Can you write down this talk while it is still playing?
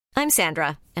I'm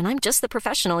Sandra, and I'm just the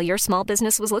professional your small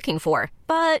business was looking for.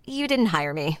 But you didn't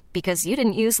hire me because you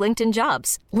didn't use LinkedIn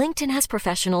Jobs. LinkedIn has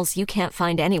professionals you can't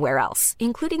find anywhere else,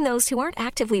 including those who aren't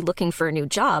actively looking for a new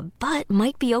job, but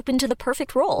might be open to the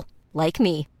perfect role, like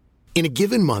me. In a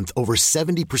given month, over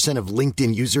 70% of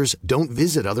LinkedIn users don't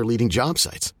visit other leading job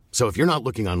sites. So if you're not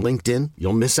looking on LinkedIn,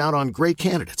 you'll miss out on great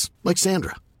candidates like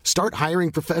Sandra. Start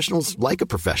hiring professionals like a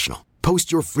professional.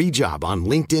 Post your free job on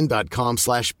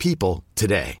linkedin.com/people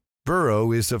today.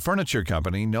 Burrow is a furniture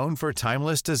company known for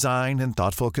timeless design and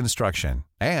thoughtful construction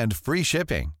and free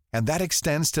shipping, and that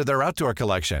extends to their outdoor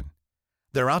collection.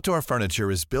 Their outdoor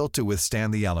furniture is built to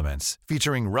withstand the elements,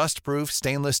 featuring rust-proof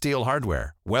stainless steel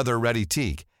hardware, weather-ready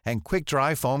teak, and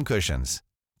quick-dry foam cushions.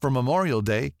 For Memorial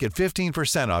Day, get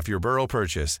 15% off your Burrow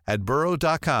purchase at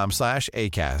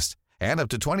burrow.com/ACAST and up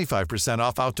to 25%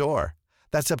 off outdoor.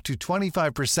 That's up to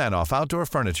 25% off outdoor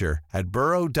furniture at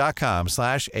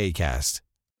burrow.com/ACAST.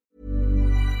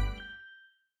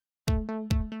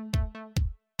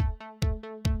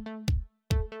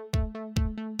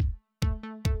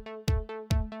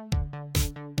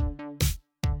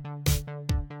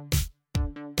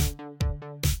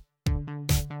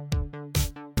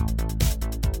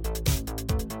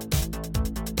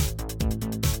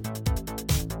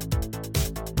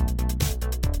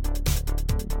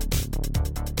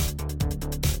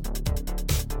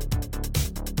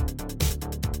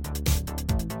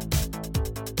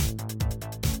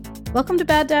 Welcome to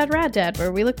Bad Dad, Rad Dad,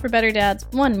 where we look for better dads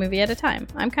one movie at a time.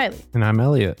 I'm Kylie. And I'm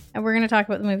Elliot. And we're going to talk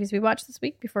about the movies we watched this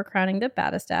week before crowning the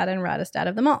baddest dad and raddest dad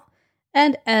of them all.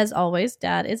 And as always,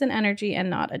 dad is an energy and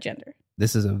not a gender.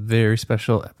 This is a very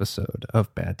special episode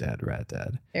of Bad Dad, Rad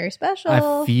Dad. Very special.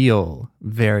 I feel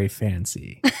very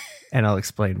fancy, and I'll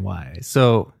explain why.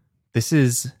 So this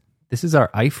is our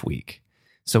EIFF week.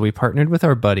 So we partnered with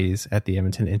our buddies at the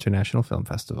Edmonton International Film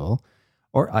Festival,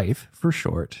 or EIFF for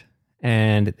short.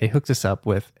 And they hooked us up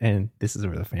with, and this is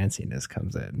where the fanciness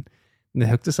comes in. And they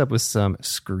hooked us up with some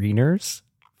screeners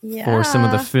for some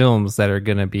of the films that are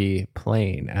going to be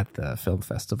playing at the film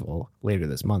festival later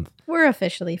this month. We're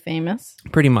officially famous.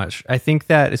 Pretty much. I think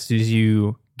that as soon as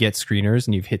you get screeners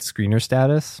and you've hit screener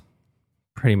status,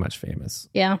 pretty much famous.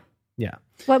 Yeah. Yeah.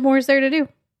 What more is there to do?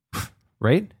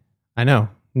 Right? I know.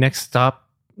 Next stop.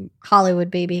 Hollywood,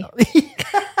 baby.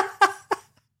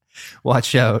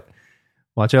 Watch out.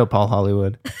 Watch out, Paul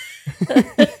Hollywood.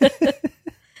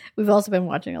 We've also been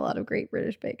watching a lot of Great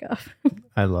British Bake Off.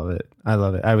 I love it. I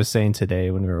love it. I was saying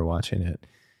today when we were watching it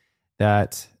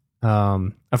that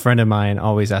a friend of mine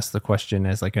always asks the question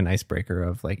as like an icebreaker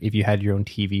of like, if you had your own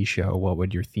TV show, what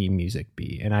would your theme music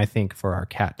be? And I think for our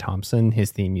cat Thompson,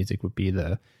 his theme music would be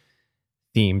the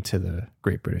theme to the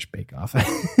Great British Bake Off.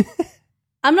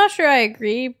 I'm not sure I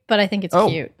agree, but I think it's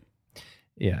cute.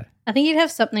 Yeah. I think you'd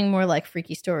have something more like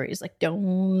Freaky Stories, like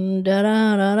dun da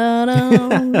da da da da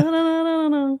da da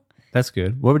da. That's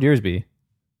good. What would yours be?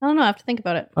 I don't know. I have to think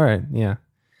about it. All right. Yeah.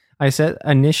 I said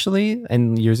initially,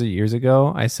 and years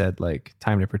ago, I said like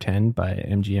Time to Pretend by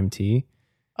MGMT.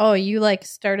 Oh, you like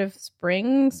start of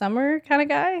spring, summer kind of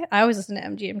guy? I always listen to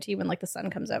MGMT when like the sun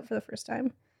comes out for the first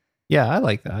time. Yeah, I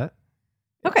like that.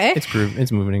 Okay.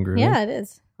 It's moving and grooving. Yeah, it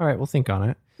is. All right. We'll think on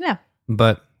it. Yeah.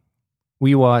 But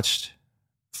we watched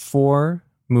 4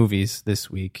 movies this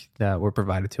week that were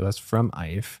provided to us from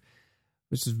EIFF,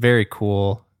 which is very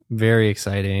cool, very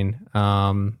exciting.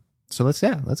 So let's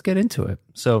get into it.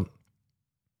 So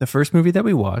the first movie that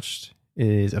we watched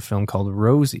is a film called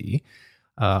Rosie.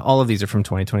 All of these are from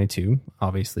 2022.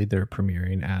 Obviously, they're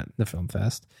premiering at the Film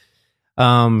Fest.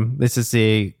 This is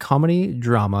a comedy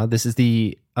drama. This is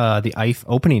the EIFF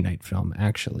opening night film,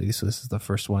 actually. So this is the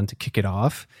first one to kick it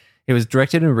off. It was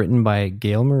directed and written by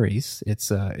Gail Maurice. It's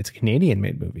a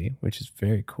Canadian-made movie, which is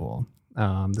very cool.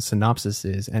 The synopsis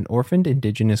is: an orphaned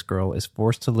Indigenous girl is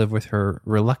forced to live with her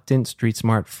reluctant,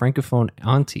 street-smart Francophone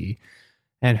auntie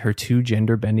and her 2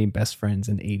 gender-bending best friends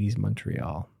in 80s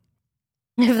Montreal.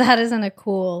 If that isn't a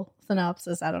cool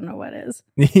synopsis, I don't know what is.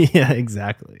 Yeah,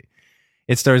 exactly.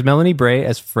 It stars Melanie Bray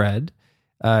as Fred,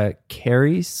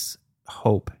 Carrie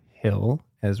Hope Hill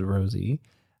as Rosie,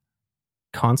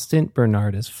 Constant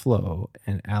Bernard as Flo,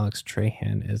 and Alex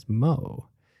Trahan as Mo.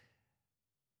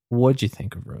 What'd you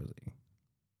think of Rosie?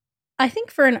 I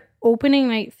think for an opening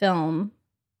night film,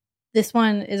 this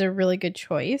one is a really good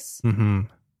choice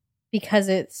because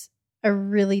it's a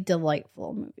really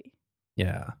delightful movie.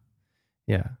 Yeah.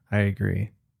 Yeah, I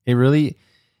agree. It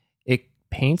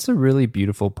paints a really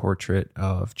beautiful portrait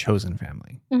of chosen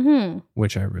family,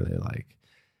 which I really like.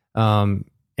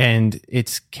 And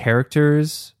its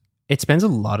characters, it spends a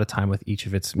lot of time with each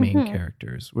of its main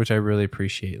characters, which I really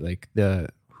appreciate. Like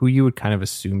who you would kind of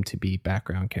assume to be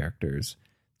background characters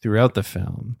throughout the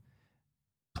film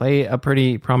play a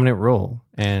pretty prominent role.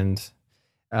 And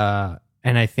I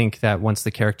think that once the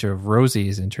character of Rosie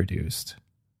is introduced,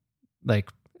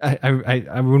 like I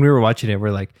when we were watching it,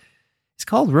 we're like, it's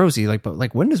called Rosie, like, but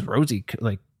like, when does Rosie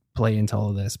like play into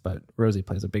all of this? But Rosie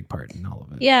plays a big part in all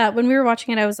of it. Yeah, when we were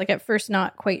watching it, I was like at first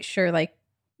not quite sure like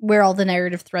where all the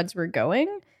narrative threads were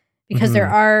going, because there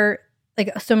are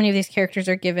like so many of these characters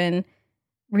are given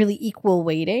really equal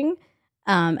weighting.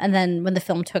 And then when the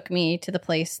film took me to the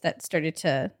place that started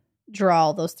to draw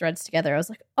all those threads together, I was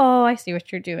like, oh, I see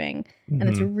what you're doing. And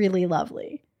it's really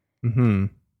lovely. The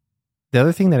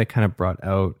other thing that it kind of brought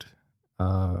out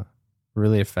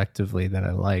really effectively that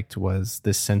I liked was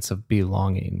this sense of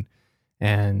belonging,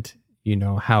 and, you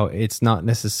know, how it's not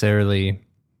necessarily,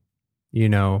 you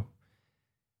know,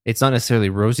 it's not necessarily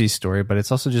Rosie's story, but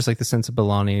it's also just like the sense of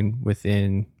belonging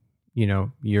within, you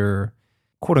know, your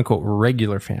quote unquote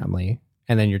regular family,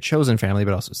 and then your chosen family,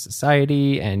 but also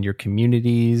society and your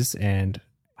communities, and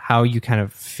how you kind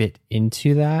of fit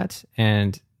into that,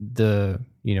 and the,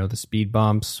 you know, the speed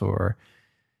bumps or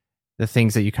the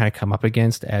things that you kind of come up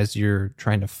against as you're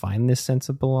trying to find this sense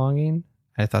of belonging.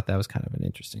 I thought that was kind of an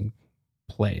interesting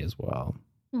play as well.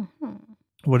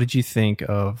 What did you think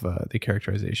of the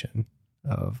characterization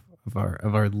of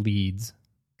our leads?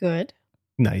 Good.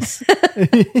 Nice.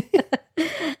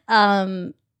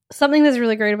 Something that's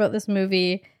really great about this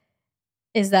movie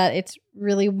is that it's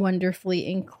really wonderfully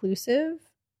inclusive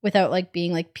without like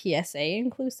being like PSA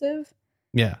inclusive.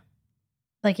 Yeah.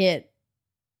 Like it,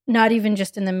 not even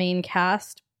just in the main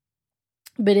cast,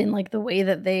 but in like the way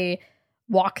that they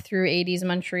walk through 80s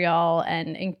Montreal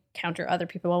and encounter other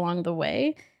people along the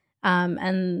way.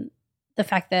 And the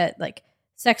fact that like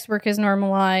sex work is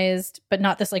normalized, but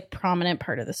not this like prominent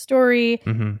part of the story.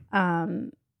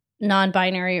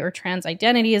 Non-binary or trans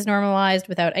identity is normalized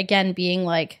without, again, being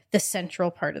like the central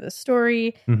part of the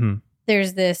story.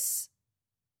 There's this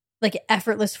like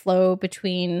effortless flow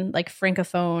between like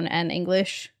Francophone and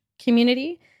English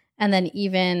community. And then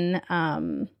even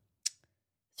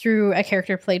through a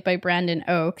character played by Brandon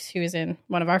Oakes, who is in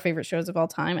one of our favorite shows of all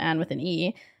time, and with an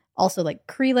E, also like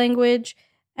Cree language.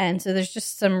 And so there's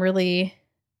just some really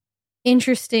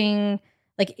interesting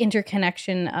like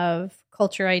interconnection of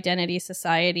culture, identity,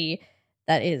 society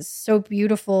that is so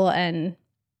beautiful and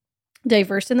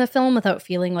diverse in the film without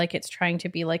feeling like it's trying to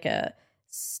be like a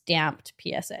stamped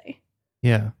PSA.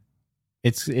 Yeah.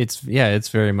 It's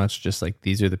very much just like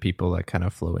these are the people that kind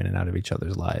of flow in and out of each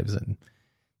other's lives, and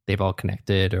they've all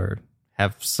connected or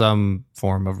have some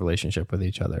form of relationship with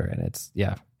each other. And it's,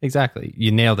 yeah, exactly.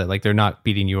 You nailed it. Like, they're not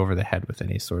beating you over the head with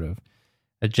any sort of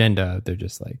agenda. They're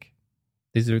just like,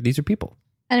 these are people.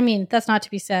 And I mean, that's not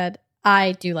to be said.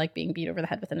 I do like being beat over the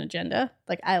head with an agenda.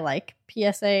 Like, I like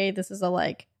PSA. This is a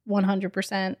like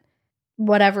 100%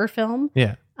 whatever film.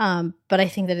 Yeah. But I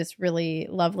think that it's really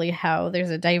lovely how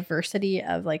there's a diversity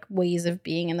of like ways of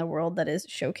being in the world that is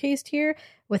showcased here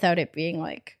without it being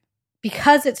like,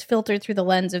 because it's filtered through the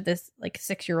lens of this like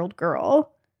 6-year-old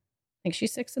girl. I think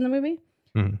she's 6 in the movie.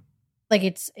 Like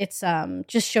it's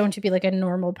just shown to be like a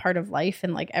normal part of life,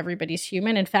 and like everybody's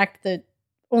human. In fact, the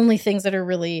only things that are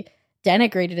really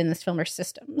denigrated in this film are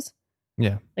systems.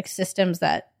 Yeah. Like systems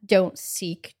that don't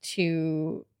seek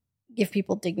to give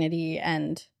people dignity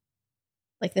and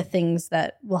like the things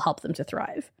that will help them to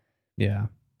thrive. Yeah.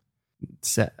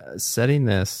 Setting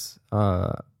this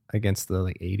against the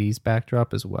like 80s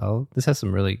backdrop as well, this has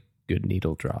some really good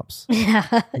needle drops.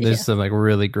 Yeah. There's some like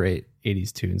really great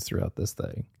 80s tunes throughout this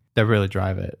thing that really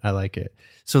drive it. I like it.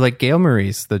 So like Gail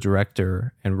Maurice, the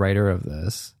director and writer of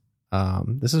this,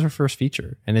 this is her first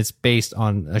feature, and it's based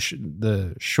on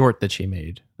the short that she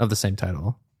made of the same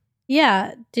title.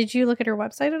 Yeah. Did you look at her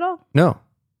website at all? No.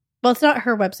 Well, it's not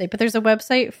her website, but there's a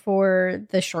website for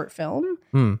the short film.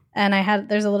 And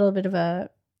there's a little bit of a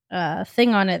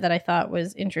thing on it that I thought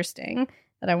was interesting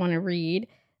that I want to read.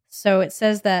 So it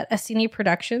says that Assini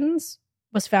Productions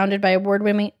was founded by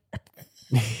award-winning...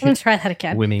 Let me try that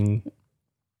again.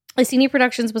 Assini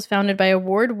Productions was founded by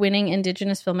award-winning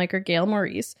Indigenous filmmaker Gail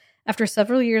Maurice. After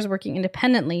several years working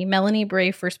independently, Melanie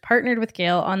Bray first partnered with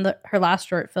Gail on her last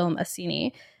short film,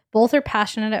 Assini. Both are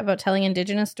passionate about telling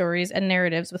Indigenous stories and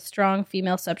narratives with strong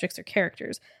female subjects or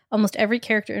characters. Almost every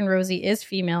character in Rosie is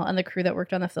female, and the crew that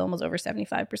worked on the film was over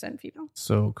 75% female.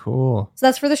 So cool. So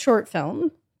that's for the short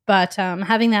film. But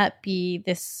having that be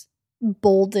this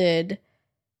bolded,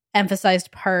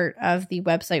 emphasized part of the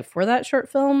website for that short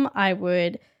film, I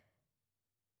would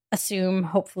assume,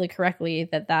 hopefully correctly,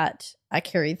 that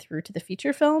carried through to the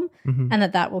feature film, and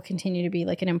that will continue to be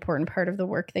like an important part of the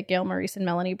work that Gail Maurice and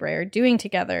Melanie Bray are doing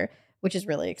together which is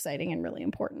really exciting and really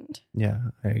important. Yeah,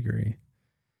 I agree.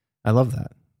 I love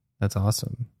that. That's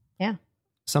awesome. Yeah.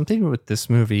 Something with this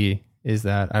movie is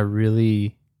that I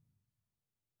really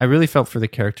felt for the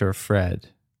character of Fred,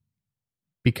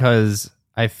 because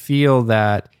I feel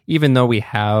that even though we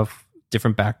have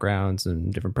different backgrounds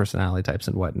and different personality types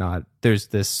and whatnot, there's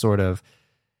this sort of,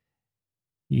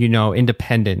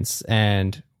 independence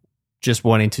and just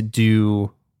wanting to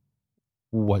do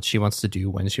what she wants to do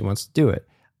when she wants to do it.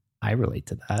 I relate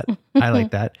to that. I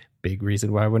like that. Big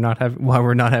reason why we're not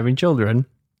having children.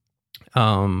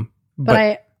 But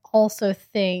I also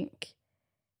think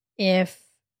if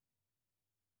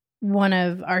one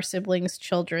of our siblings'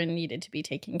 children needed to be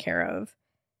taken care of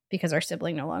because our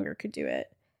sibling no longer could do it,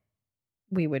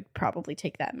 we would probably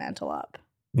take that mantle up.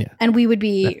 Yeah. And we would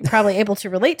be probably able to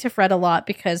relate to Fred a lot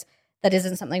because that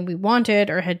isn't something we wanted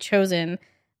or had chosen,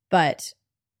 but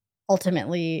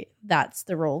ultimately that's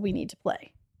the role we need to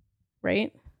play.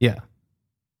 Right? Yeah.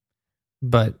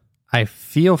 But I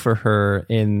feel for her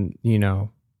in,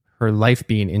 her life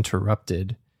being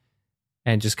interrupted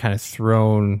and just kind of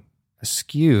thrown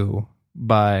askew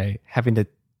by having to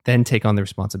then take on the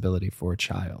responsibility for a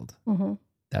child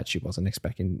that she wasn't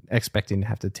expecting to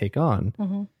have to take on.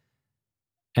 Mm-hmm.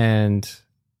 And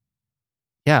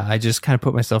yeah, I just kind of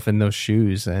put myself in those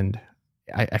shoes, and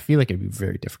I feel like it'd be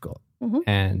very difficult,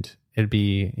 and it'd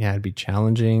be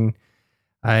challenging.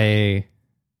 That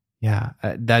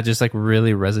just like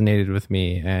really resonated with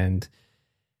me, and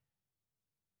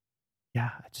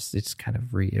it just kind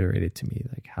of reiterated to me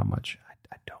like how much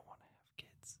I don't want to have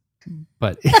kids.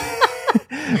 But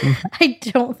I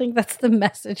don't think that's the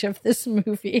message of this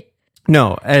movie.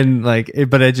 No, and I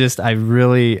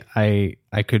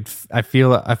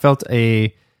felt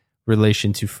a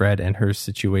relation to Fred and her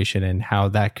situation and how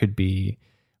that could be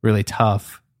really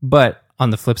tough. But on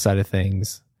the flip side of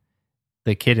things,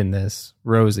 the kid in this,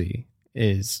 Rosie,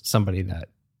 is somebody that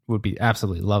would be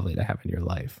absolutely lovely to have in your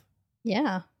life.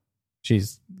 Yeah.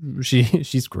 She's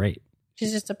great.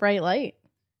 She's just a bright light.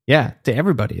 Yeah, to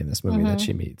everybody in this movie that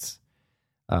she meets.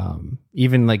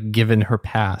 Even like given her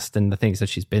past and the things that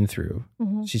she's been through,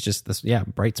 she's just this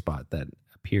bright spot that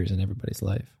appears in everybody's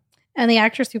life. And the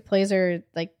actress who plays her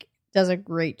does a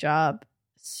great job.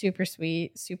 Super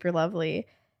sweet, super lovely.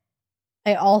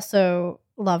 I also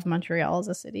love Montreal as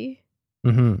a city.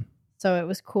 Mm-hmm. So it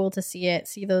was cool to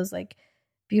see those like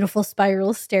beautiful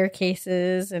spiral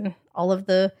staircases and all of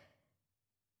the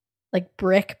like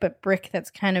brick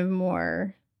that's kind of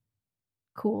more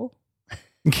cool.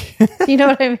 You know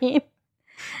what I mean?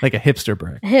 Like a hipster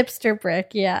brick. Hipster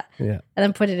brick, yeah. Yeah. And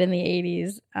then put it in the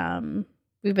 80s.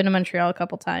 We've been to Montreal a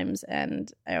couple times,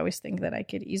 and I always think that I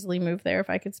could easily move there if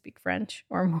I could speak French,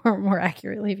 or more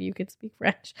accurately, if you could speak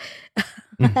French.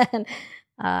 And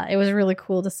it was really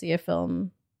cool to see a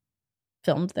film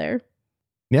filmed there.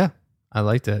 Yeah, I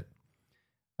liked it.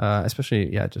 Especially,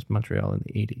 just Montreal in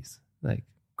the 80s. Like,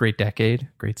 great decade,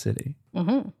 great city.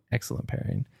 Mm-hmm. Excellent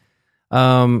pairing.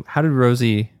 How did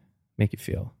Rosie make you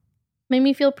feel? Made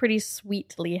me feel pretty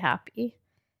sweetly happy.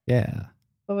 Yeah.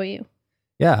 What about you?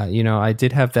 Yeah, I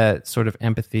did have that sort of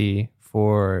empathy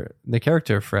for the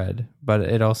character of Fred, but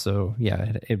it also,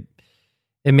 it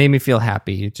made me feel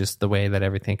happy, just the way that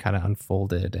everything kind of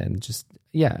unfolded, and just,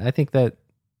 I think that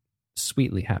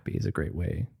sweetly happy is a great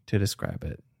way to describe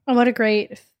it. And what a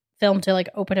great film to like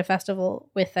open a festival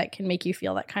with that can make you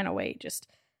feel that kind of way, just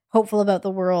hopeful about the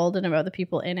world and about the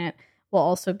people in it, while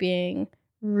also being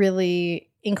really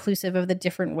inclusive of the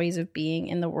different ways of being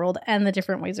in the world and the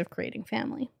different ways of creating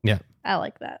family. Yeah. I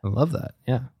like that. I love that.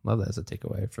 Yeah. Love that as a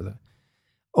takeaway for the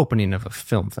opening of a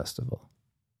film festival.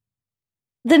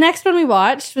 The next one we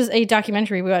watched was a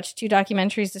documentary. We watched 2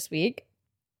 documentaries this week.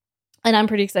 And I'm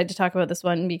pretty excited to talk about this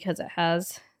one because it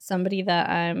has somebody that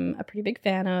I'm a pretty big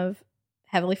fan of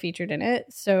heavily featured in it.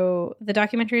 So the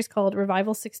documentary is called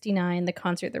Revival 69, The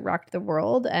Concert That Rocked the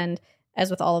World. And as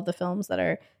with all of the films that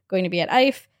are going to be at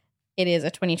EIFF, it is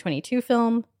a 2022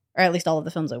 film, or at least all of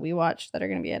the films that we watched that are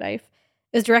going to be at EIFF.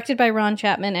 It was directed by Ron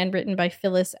Chapman and written by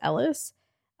Phyllis Ellis.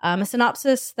 A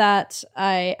synopsis that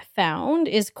I found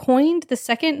is coined the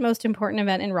second most important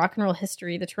event in rock and roll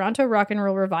history. The Toronto Rock and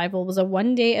Roll Revival was a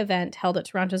one-day event held at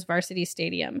Toronto's Varsity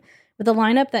Stadium. With a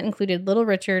lineup that included Little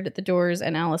Richard, The Doors,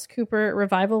 and Alice Cooper,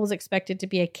 Revival was expected to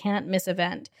be a can't-miss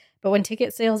event. But when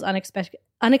ticket sales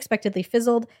unexpectedly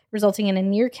fizzled, resulting in a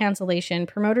near cancellation,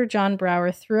 promoter John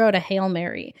Brower threw out a Hail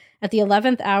Mary. At the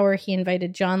 11th hour, he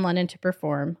invited John Lennon to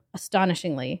perform.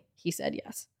 Astonishingly, he said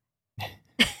yes.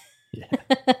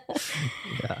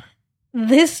 Yeah.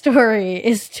 This story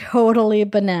is totally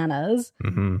bananas.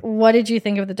 Mm-hmm. What did you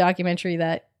think of the documentary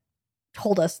that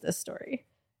told us this story?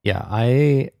 Yeah,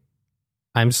 I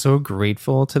I'm so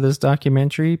grateful to this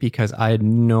documentary because I had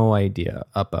no idea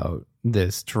about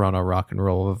this Toronto Rock and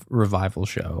Roll Revival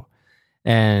show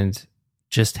and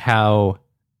just how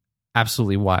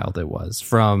absolutely wild it was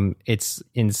from its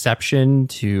inception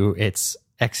to its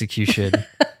execution.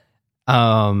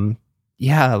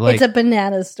 Yeah, like it's a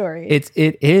banana story. It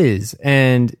is,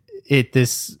 and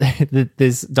this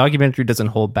documentary doesn't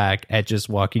hold back at just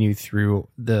walking you through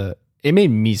it made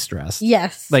me stressed.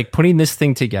 Yes. Like putting this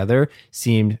thing together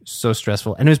seemed so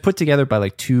stressful. And it was put together by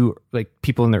like two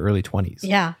people in their early 20s.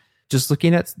 Yeah. Just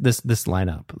looking at this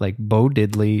lineup, like Bo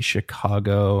Diddley,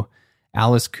 Chicago,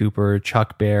 Alice Cooper,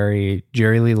 Chuck Berry,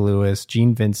 Jerry Lee Lewis,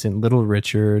 Gene Vincent, Little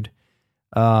Richard,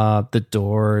 The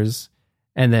Doors,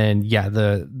 and then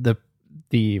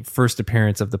the first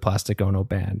appearance of the Plastic Ono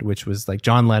Band, which was like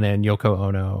John Lennon, Yoko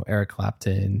Ono, Eric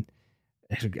Clapton,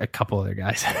 a couple other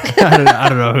guys. I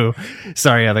don't know who.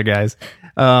 Sorry, other guys.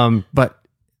 But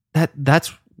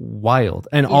that's wild,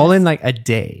 and all in like a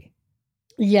day.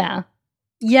 Yeah.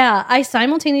 Yeah. I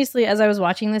simultaneously, as I was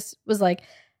watching this, was like,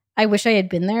 I wish I had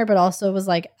been there, but also was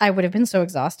like, I would have been so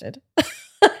exhausted.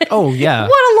 Oh yeah.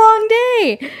 What a long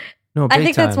day. No, I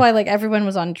think time. that's why like everyone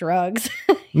was on drugs.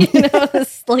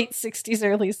 The late 60s,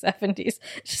 early 70s.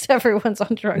 Just everyone's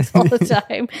on drugs all the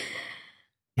time.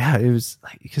 Yeah, it was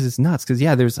like, because it's nuts. Because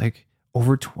there's like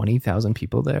over 20,000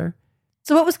 people there.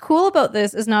 So what was cool about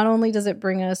this is not only does it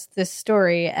bring us this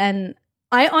story, and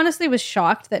I honestly was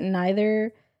shocked that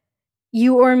neither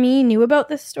you or me knew about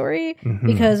this story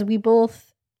because we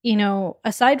both,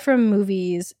 aside from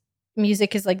movies,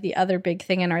 music is like the other big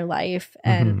thing in our life.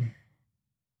 And,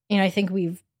 I think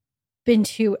we've been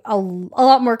to a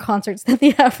lot more concerts than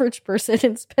the average person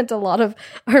and spent a lot of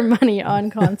our money on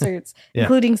concerts,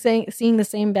 including seeing the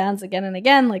same bands again and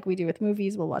again, like we do with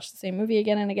movies. We'll watch the same movie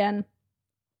again and again.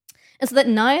 And so that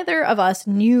neither of us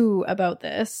knew about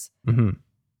this.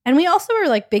 And we also are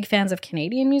like big fans of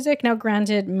Canadian music. Now,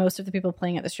 granted, most of the people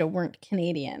playing at the show weren't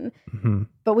Canadian,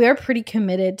 but we are pretty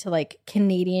committed to like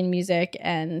Canadian music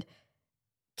and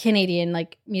Canadian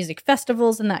like music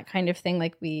festivals and that kind of thing.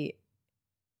 Like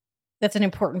that's an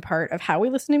important part of how we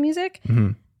listen to music.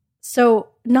 So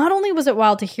not only was it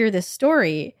wild to hear this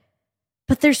story,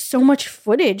 but there's so much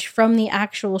footage from the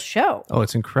actual show. Oh,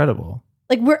 it's incredible.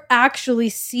 Like we're actually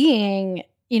seeing,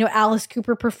 Alice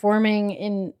Cooper performing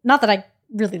in, not that I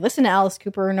really listen to Alice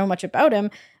Cooper or know much about him,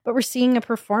 but we're seeing a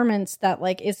performance that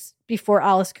like is before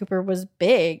Alice Cooper was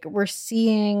big. We're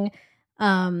seeing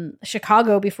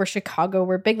Chicago before Chicago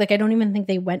were big. Like I don't even think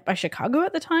they went by Chicago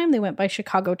at the time. They went by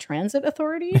Chicago Transit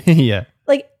Authority. Yeah.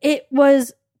 Like it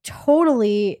was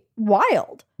totally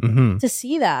wild to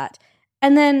see that.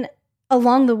 And then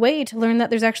along the way to learn that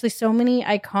there's actually so many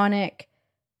iconic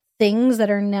things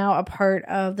that are now a part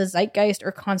of the zeitgeist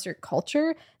or concert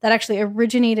culture that actually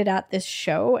originated at this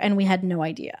show and we had no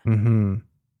idea.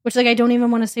 Which like I don't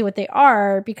even want to say what they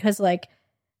are because like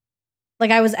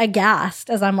I was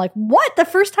aghast as I'm like, what? The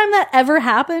first time that ever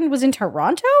happened was in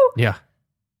Toronto? Yeah.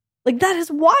 Like that is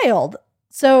wild.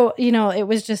 So, it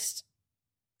was just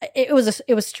it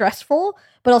was stressful,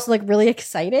 but also like really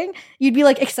exciting. You'd be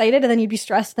like excited and then you'd be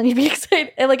stressed, then you'd be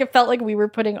excited. And like it felt like we were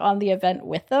putting on the event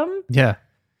with them. Yeah.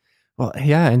 Well,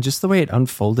 yeah, and just the way it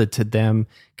unfolded to them,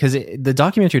 because the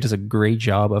documentary does a great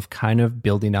job of kind of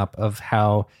building up of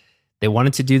how they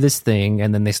wanted to do this thing,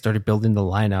 and then they started building the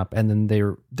lineup, and then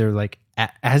they're like,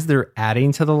 as they're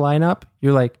adding to the lineup,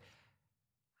 you're like,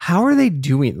 how are they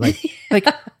doing? Like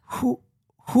who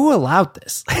allowed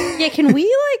this? Yeah, can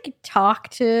we like talk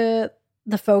to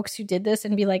the folks who did this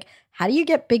and be like, how do you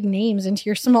get big names into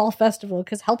your small festival?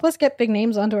 Because help us get big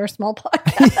names onto our small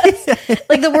podcast.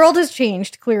 Like the world has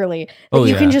changed clearly. Like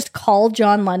you can just call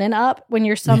John Lennon up when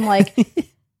you're some like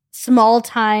small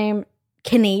time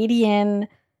Canadian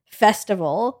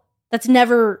festival that's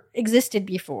never existed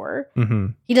before.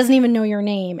 He doesn't even know your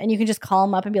name, and you can just call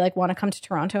him up and be like, want to come to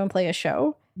Toronto and play a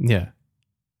show? Yeah.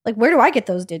 Like, where do I get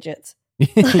those digits?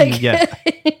 Like,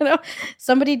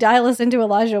 somebody dial us into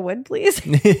Elijah Wood, please.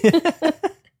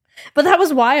 But that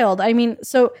was wild. I mean,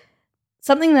 so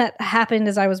something that happened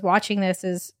as I was watching this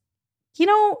is,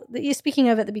 speaking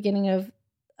of at the beginning of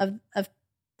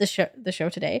the show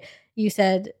today, you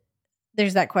said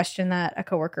there's that question that a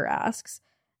coworker asks.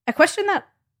 A question that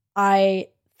I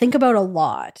think about a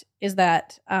lot is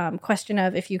that question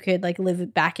of if you could like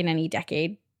live back in any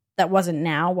decade that wasn't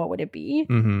now, what would it be?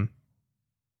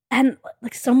 And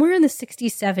like somewhere in the 60s,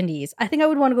 70s, I think I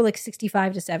would want to go like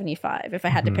 65 to 75 if I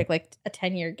had to pick like a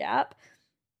 10-year gap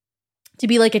to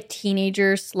be like a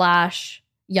teenager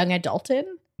 / young adult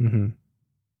in.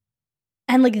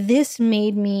 And like this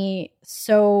made me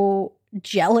so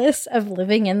jealous of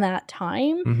living in that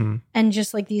time and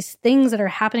just like these things that are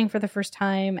happening for the first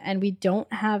time. And we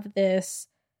don't have this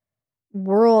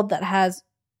world that has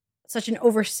such an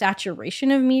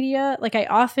oversaturation of media. Like I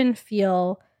often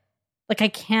feel like I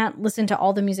can't listen to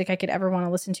all the music I could ever want to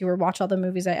listen to or watch all the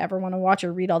movies I ever want to watch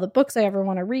or read all the books I ever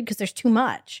want to read because there's too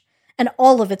much and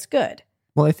all of it's good.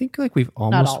 Well, I think like we've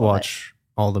almost watched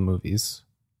all the movies.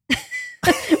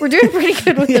 We're doing pretty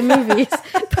good with the movies,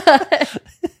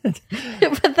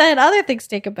 but then other things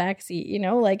take a backseat, you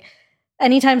know, like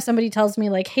anytime somebody tells me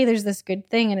like, hey, there's this good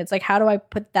thing. And it's like, how do I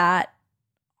put that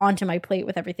onto my plate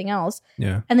with everything else?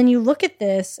 Yeah. And then you look at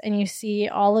this and you see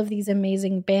all of these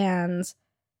amazing bands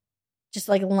just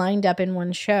like lined up in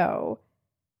one show.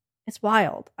 It's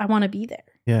wild. I want to be there.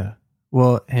 Yeah.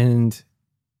 Well, and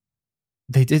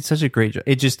they did such a great job.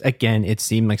 It just, again, it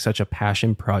seemed like such a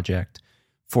passion project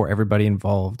for everybody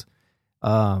involved.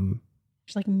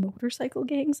 There's like motorcycle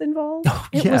gangs involved. Oh,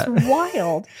 it yeah. was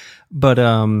wild. But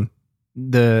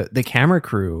the camera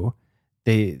crew,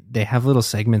 they have little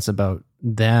segments about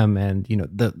them, and you know,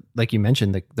 the like you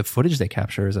mentioned, the footage they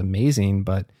capture is amazing,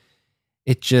 but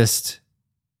it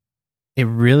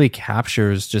really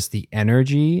captures just the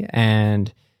energy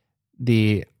and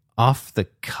the off the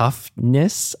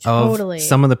cuffness of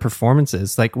some of the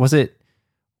performances. Like was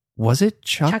it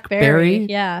Chuck Berry?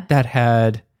 Yeah. That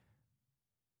had,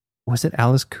 was it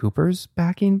Alice Cooper's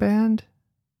backing band?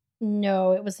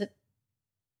 No, it was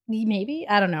maybe,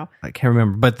 I don't know. I can't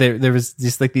remember, but there was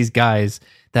just like these guys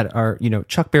that are, you know,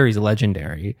 Chuck Berry's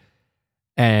legendary,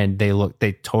 and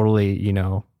they totally, you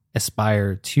know,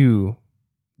 aspire to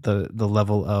the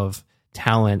level of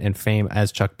talent and fame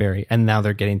as Chuck Berry, and now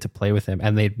they're getting to play with him,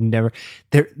 and they don't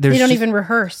even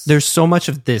rehearse. There's so much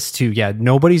of this too. Yeah,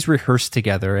 nobody's rehearsed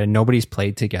together and nobody's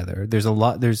played together. There's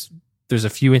a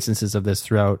few instances of this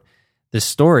throughout this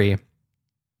story,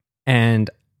 and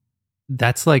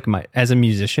that's like as a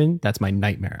musician, that's my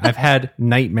nightmare. I've had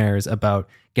nightmares about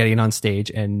getting on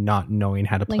stage and not knowing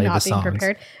how to play the songs. Not being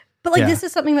prepared. But like this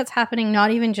is something that's happening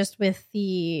not even just with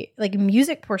the like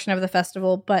music portion of the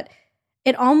festival, but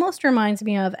it almost reminds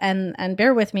me of, and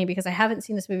bear with me because I haven't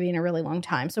seen this movie in a really long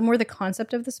time, so more the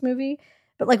concept of this movie,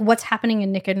 but like what's happening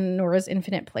in Nick and Nora's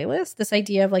Infinite Playlist, this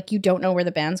idea of like you don't know where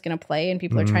the band's going to play and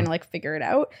people are trying to like figure it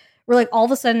out. Where like all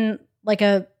of a sudden like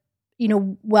a, you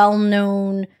know,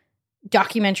 well-known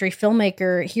documentary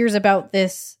filmmaker hears about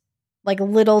this like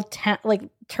little like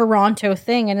Toronto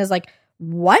thing and is like,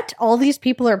 what? All these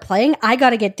people are playing? I got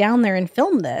to get down there and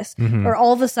film this. Or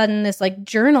all of a sudden this like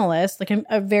journalist, like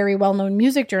a very well-known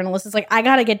music journalist is like, I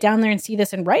got to get down there and see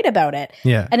this and write about it.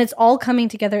 Yeah. And it's all coming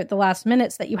together at the last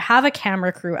minute so that you have a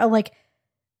camera crew, a like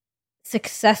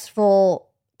successful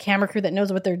camera crew that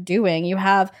knows what they're doing. You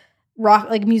have rock,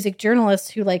 like music journalists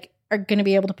who like are going to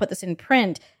be able to put this in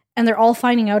print, and they're all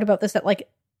finding out about this at like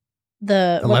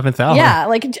the 11th hour. Yeah.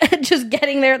 Like just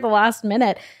getting there at the last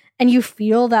minute. And you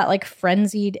feel that like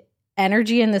frenzied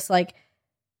energy and this like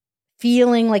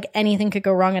feeling like anything could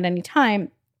go wrong at any time.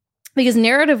 Because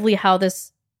narratively, how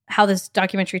this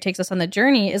documentary takes us on the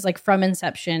journey is like from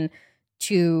inception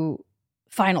to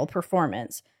final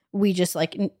performance. We just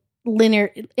like in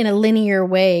a linear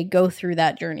way go through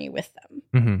that journey with them.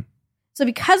 Mm-hmm. So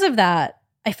because of that,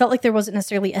 I felt like there wasn't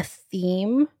necessarily a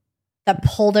theme that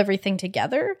pulled everything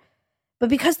together. But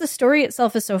because the story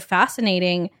itself is so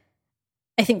fascinating,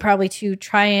 I think probably to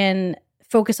try and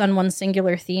focus on one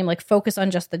singular theme, like focus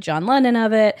on just the John Lennon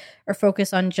of it, or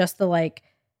focus on just the like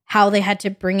how they had to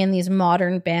bring in these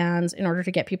modern bands in order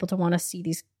to get people to want to see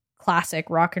these classic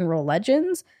rock and roll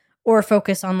legends, or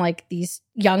focus on like these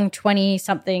young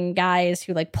 20-something guys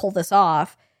who like pull this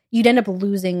off, you'd end up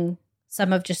losing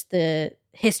some of just the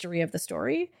history of the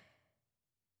story.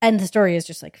 And the story is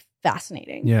just like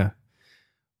fascinating. Yeah.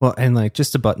 Well, and like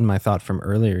just to button my thought from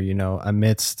earlier, you know,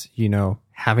 amidst, you know,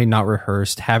 having not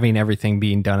rehearsed, having everything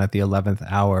being done at the 11th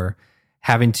hour,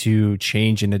 having to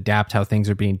change and adapt how things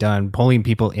are being done, pulling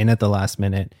people in at the last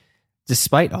minute,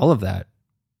 despite all of that,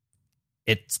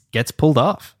 it gets pulled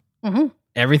off. Mm-hmm.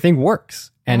 Everything works.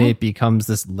 And it becomes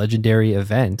this legendary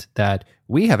event that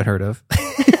we haven't heard of,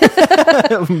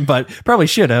 but probably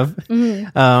should have.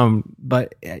 Mm-hmm.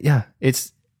 But yeah,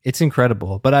 it's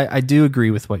incredible. But I do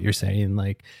agree with what you're saying.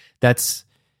 Like that's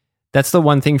the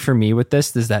one thing for me with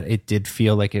this is that it did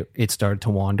feel like it started to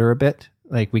wander a bit.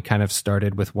 Like we kind of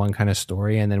started with one kind of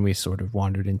story and then we sort of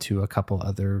wandered into a couple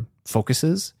other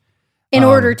focuses. In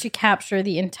order to capture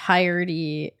the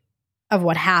entirety of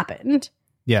what happened.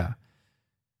 Yeah.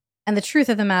 And the truth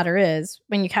of the matter is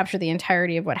when you capture the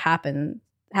entirety of what happens,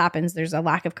 there's a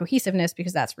lack of cohesiveness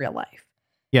because that's real life.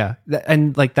 Yeah.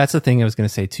 And like, that's the thing I was going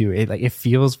to say too. It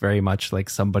feels very much like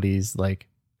somebody's like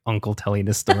uncle telling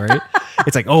a story.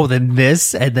 It's like, oh, then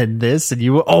this, and then this, and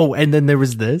and then there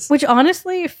was this. Which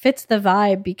honestly fits the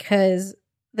vibe because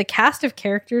the cast of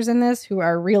characters in this who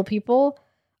are real people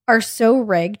are so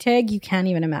ragtag you can't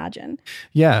even imagine.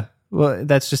 Yeah. Well,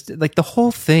 that's just like the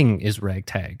whole thing is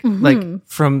ragtag. Mm-hmm. Like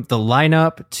from the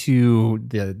lineup to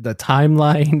the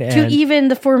timeline and to even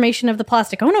the formation of the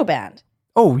Plastic Ono Band.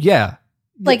 Oh, yeah.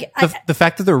 Like the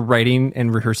fact that they're writing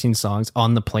and rehearsing songs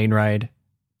on the plane ride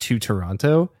to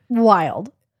Toronto.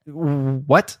 Wild.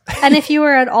 What? And if you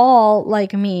are at all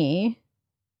like me,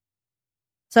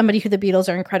 somebody who the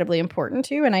Beatles are incredibly important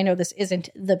to, and I know this isn't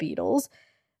the Beatles,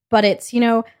 but it's,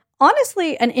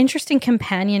 honestly an interesting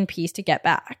companion piece to Get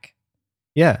Back.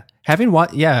 Yeah. Having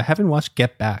watched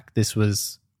Get Back,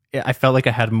 I felt like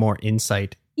I had more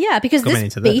insight. Yeah, because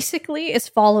this basically is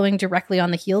following directly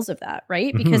on the heels of that,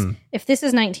 right? Because if this is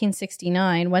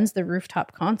 1969, when's the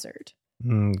rooftop concert?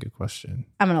 Good question.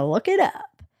 I'm going to look it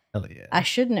up. Hell yeah. I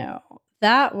should know.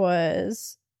 That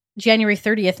was January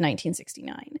 30th,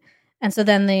 1969. And so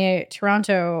then the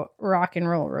Toronto Rock and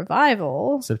Roll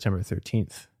Revival. September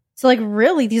 13th. So like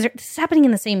really, this is happening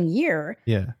in the same year.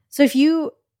 Yeah. So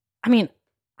I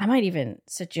might even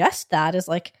suggest that as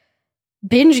like,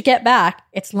 binge Get Back.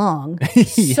 It's long.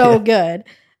 Yeah. So good.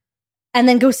 And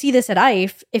then go see this at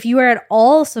EIFF if you are at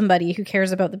all somebody who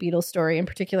cares about the Beatles story and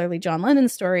particularly John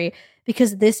Lennon's story,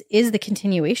 because this is the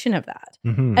continuation of that.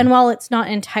 Mm-hmm. And while it's not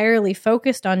entirely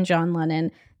focused on John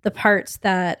Lennon, the parts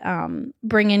that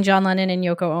bring in John Lennon and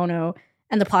Yoko Ono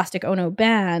and the Plastic Ono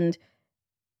Band,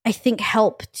 I think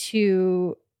help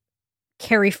to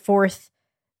carry forth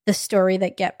the story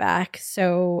that Get Back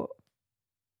so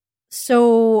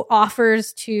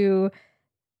offers to,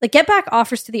 like, Get Back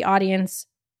offers to the audience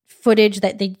footage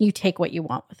that you take what you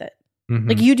want with it. Mm-hmm.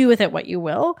 Like, you do with it what you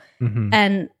will. Mm-hmm.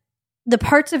 And the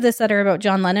parts of this that are about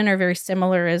John Lennon are very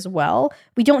similar as well.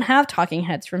 We don't have talking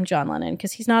heads from John Lennon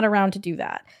because he's not around to do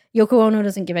that. Yoko Ono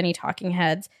doesn't give any talking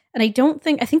heads. And I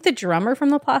think the drummer from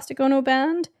the Plastic Ono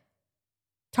Band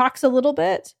talks a little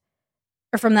bit,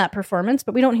 or from that performance,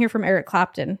 but we don't hear from Eric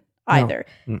Clapton either.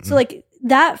 No. So like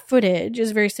that footage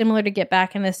is very similar to Get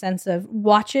Back in the sense of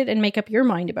watch it and make up your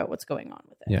mind about what's going on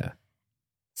with it. Yeah.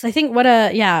 So I think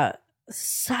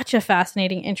such a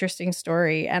fascinating, interesting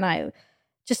story. And I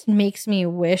just makes me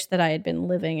wish that I had been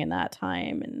living in that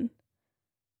time. And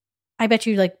I bet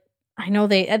you, like, I know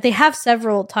they have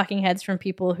several talking heads from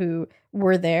people who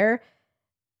were there,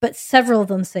 but several of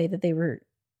them say that they were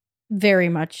very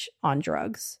much on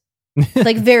drugs.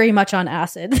 Like very much on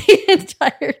acid the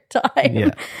entire time.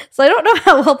 Yeah. So I don't know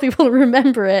how well people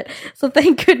remember it. So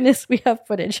thank goodness we have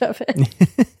footage of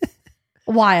it.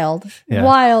 Wild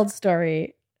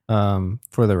story.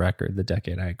 For the record, the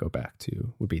decade I go back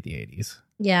to would be the 80s.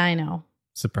 Yeah, I know.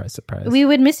 Surprise, surprise. We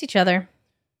would miss each other.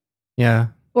 Yeah.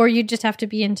 Or you'd just have to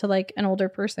be into like an older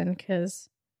person because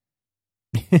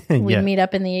we'd meet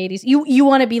up in the 80s. You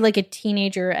want to be like a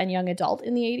teenager and young adult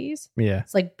in the 80s? Yeah.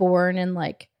 It's like born in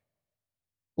like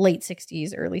late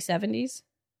 60s, early 70s.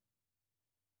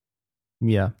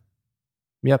 Yeah.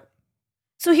 Yep.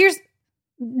 So here's,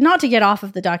 not to get off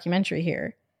of the documentary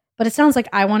here, but it sounds like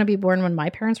I want to be born when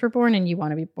my parents were born and you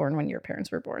want to be born when your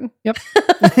parents were born. Yep.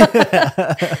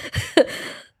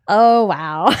 Oh,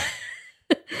 wow.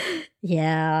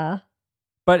 Yeah.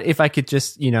 But if I could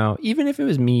just, even if it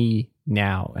was me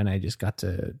now and I just got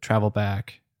to travel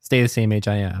back, stay the same age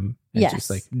I am, and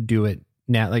just like do it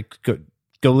now, like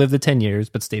go live the 10 years,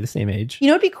 but stay the same age.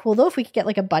 It'd be cool though if we could get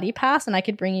like a buddy pass and I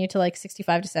could bring you to like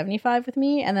 65 to 75 with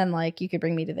me, and then like you could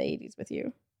bring me to the 80s with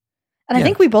you. And I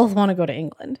think we both want to go to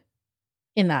England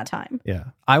in that time. Yeah.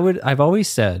 I've always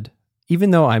said,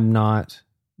 even though I'm not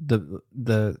the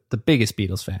biggest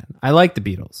Beatles fan, I like the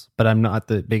Beatles, but I'm not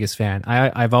the biggest fan.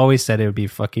 I've always said it would be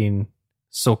fucking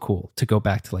so cool to go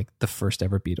back to like the first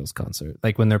ever Beatles concert,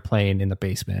 like when they're playing in the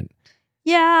basement.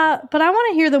 Yeah, but I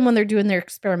want to hear them when they're doing their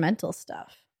experimental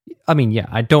stuff. I mean, yeah,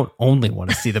 I don't only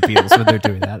want to see the Beatles when they're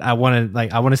doing that. I want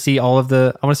to see all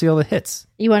the hits.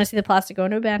 You want to see the Plastic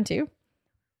Ono Band too?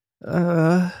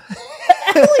 Yeah.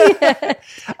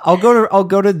 I'll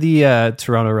go to the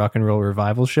Toronto Rock and Roll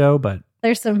Revival show, but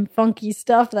there's some funky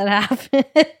stuff that happens.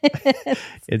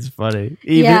 It's funny.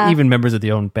 Even members of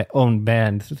the own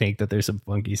band think that there's some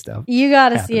funky stuff. You got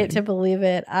to see it to believe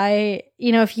it.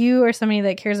 If you are somebody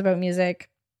that cares about music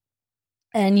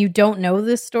and you don't know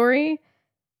this story,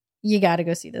 you got to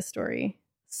go see this story.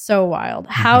 So wild.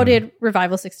 How did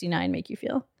Revival 69 make you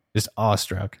feel? Just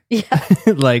awestruck. Yeah.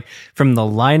 Like from the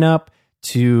lineup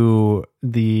to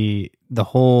the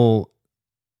whole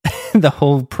the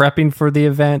whole prepping for the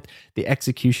event, the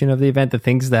execution of the event, the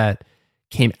things that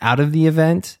came out of the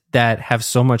event that have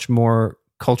so much more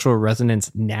cultural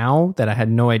resonance now that I had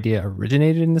no idea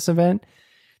originated in this event.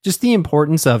 Just the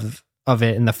importance of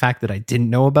it and the fact that I didn't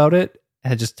know about it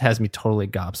just has me totally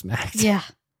gobsmacked. Yeah.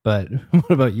 But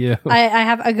what about you? I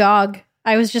have agog.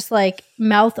 I was just like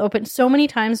mouth open so many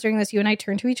times during this. You and I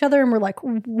turned to each other and we're like,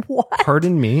 what?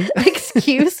 Pardon me?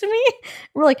 Excuse me?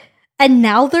 We're like, and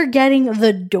now they're getting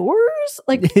the doors?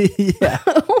 Like, Yeah.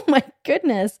 Oh my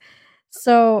goodness.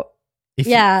 So,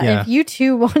 if you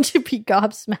too want to be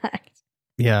gobsmacked,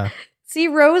 yeah, see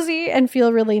Rosie and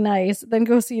feel really nice, then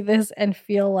go see this and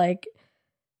feel like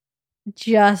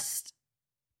just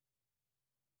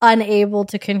unable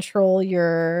to control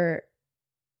your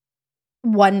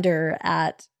wonder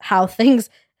at how things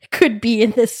could be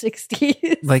in the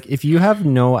 60s. Like, if you have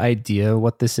no idea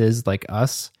what this is, like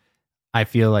us, I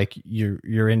feel like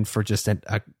you're in for just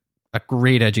a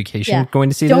great education going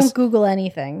to see this. Don't Google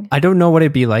anything. I don't know what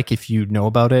it'd be like if you know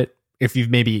about it, if you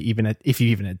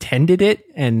even attended it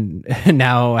and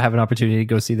now have an opportunity to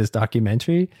go see this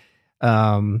documentary.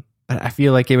 But I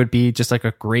feel like it would be just like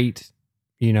a great,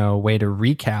 way to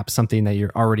recap something that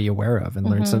you're already aware of and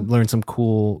learn some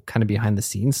cool kind of behind the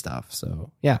scenes stuff.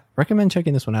 So yeah, recommend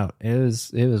checking this one out. It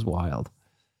was wild.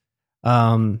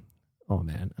 Oh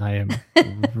man, I am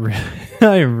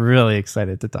I am really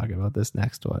excited to talk about this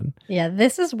next one. Yeah,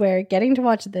 this is where getting to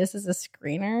watch this as a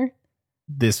screener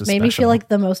this was made me feel like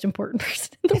the most important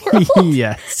person in the world.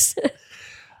 Yes.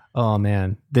 Oh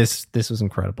man, this was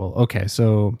incredible. Okay,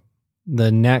 so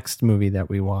the next movie that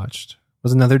we watched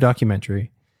was another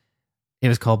documentary. It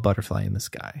was called Butterfly in the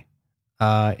Sky.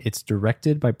 It's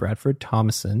directed by Bradford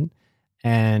Thomason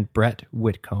and Brett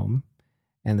Whitcomb,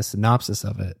 and the synopsis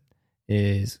of it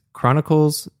is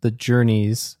chronicles the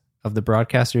journeys of the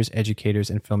broadcasters, educators,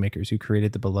 and filmmakers who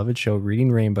created the beloved show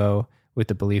Reading Rainbow with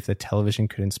the belief that television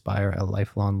could inspire a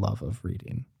lifelong love of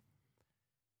reading.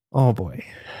 Oh boy.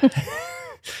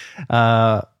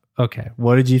 Okay,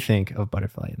 what did you think of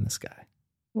Butterfly in the Sky?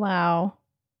 Wow.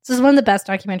 This is one of the best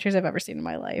documentaries I've ever seen in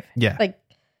my life. Yeah. Like,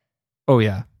 oh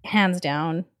yeah. Hands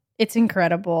down. It's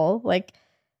incredible. Like,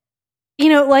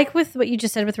 like with what you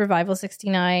just said with Revival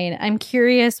 69, I'm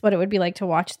curious what it would be like to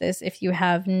watch this if you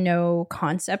have no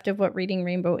concept of what Reading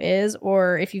Rainbow is,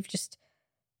 or if you've just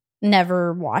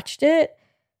never watched it.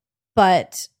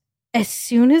 But as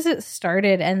soon as it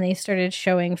started and they started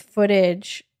showing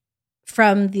footage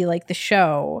from the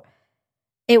show,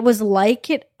 it was like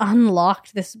it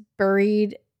unlocked this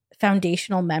buried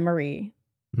foundational memory,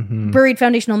 buried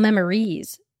foundational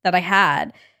memories that I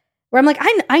had, where I'm like,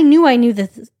 I knew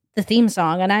the theme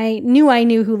song, and I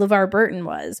knew who LeVar Burton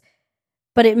was,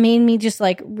 but it made me just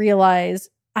realize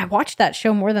I watched that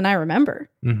show more than I remember.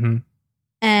 Mm-hmm.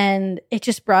 And it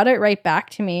just brought it right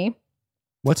back to me.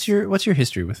 What's your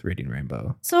history with Reading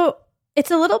Rainbow? So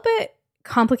it's a little bit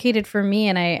complicated for me,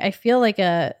 and I feel like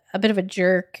a bit of a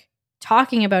jerk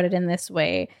talking about it in this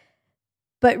way.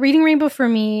 But Reading Rainbow for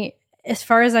me, as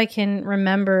far as I can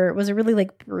remember, was a really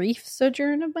brief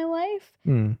sojourn of my life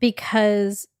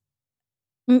because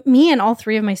me and all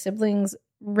three of my siblings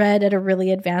read at a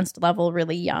really advanced level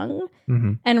really young.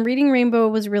 Mm-hmm. And Reading Rainbow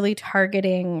was really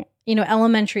targeting,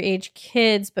 elementary age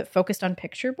kids, but focused on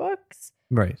picture books.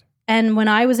 Right. And when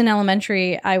I was in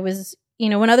elementary, I was,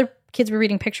 when other kids were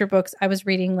reading picture books, I was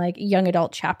reading young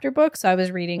adult chapter books. So I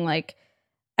was reading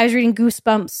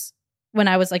Goosebumps when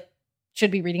I was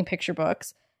should be reading picture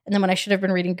books. And then when I should have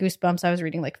been reading Goosebumps, I was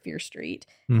reading Fear Street.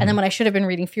 Mm-hmm. And then when I should have been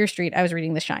reading Fear Street, I was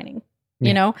reading The Shining.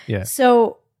 Yeah.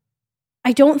 So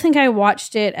I don't think I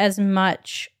watched it as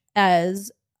much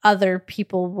as other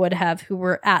people would have who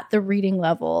were at the reading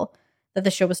level that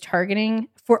the show was targeting,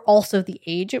 for also the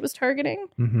age it was targeting.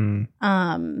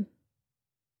 Mm-hmm.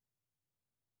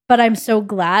 But I'm so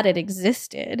glad it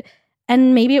existed.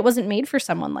 And maybe it wasn't made for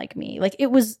someone like me.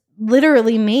 It was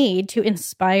literally made to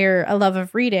inspire a love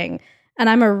of reading. And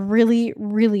I'm a really,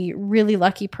 really, really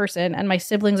lucky person. And my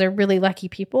siblings are really lucky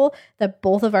people that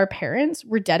both of our parents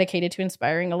were dedicated to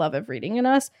inspiring a love of reading in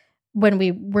us when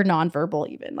we were nonverbal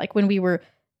even. When we were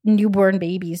newborn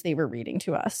babies, they were reading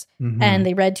to us. Mm-hmm. And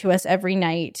they read to us every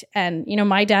night. And,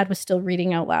 my dad was still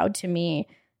reading out loud to me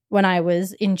when I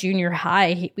was in junior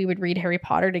high. We would read Harry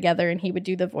Potter together and he would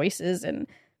do the voices. And,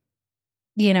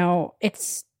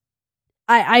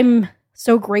 I'm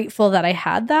so grateful that I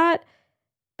had that.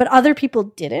 But other people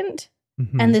didn't,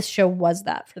 and this show was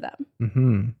that for them.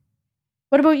 Mm-hmm.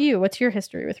 What about you? What's your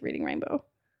history with Reading Rainbow?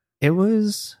 It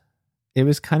was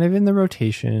kind of in the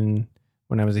rotation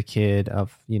when I was a kid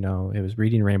of, it was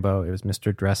Reading Rainbow, it was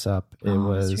Mr. Dress Up, it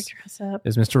was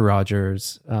Mr.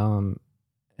 Rogers. And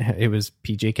It was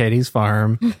PJ Katie's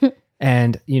Farm.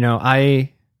 And,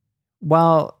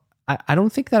 while I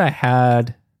don't think that I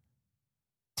had,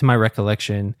 to my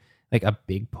recollection, like a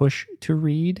big push to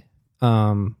read,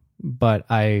 but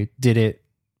I did it,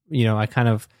 I kind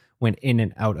of went in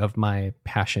and out of my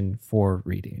passion for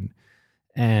reading.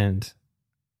 And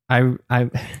I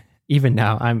even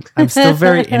now I'm still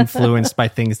very influenced by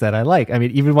things that I like. I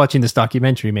mean, even watching this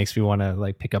documentary makes me want to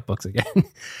like pick up books again.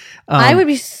 I would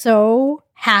be so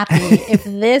happy if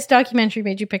this documentary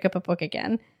made you pick up a book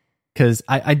again. Because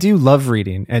I do love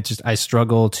reading. It's just I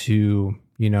struggle to,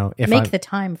 if make the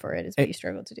time for it is what you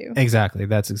struggle to do. Exactly.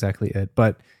 That's exactly it.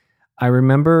 But I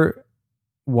remember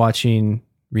watching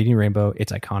Reading Rainbow,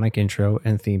 its iconic intro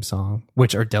and theme song,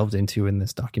 which are delved into in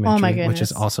this documentary, oh my goodness. which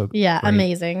is also great.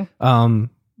 Amazing.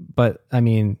 But I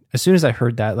mean, as soon as I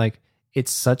heard that, like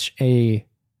it's such a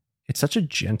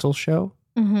gentle show,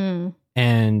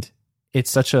 and it's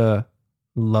such a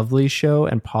lovely show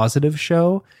and positive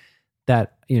show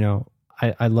that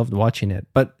I loved watching it.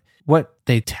 But what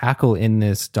they tackle in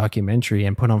this documentary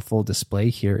and put on full display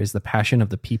here is the passion of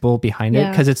the people behind it,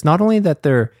 because it's not only that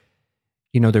they're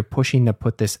pushing to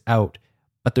put this out,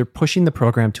 but they're pushing the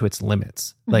program to its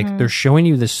limits. Like they're showing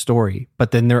you this story,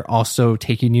 but then they're also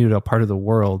taking you to a part of the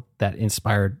world that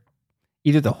inspired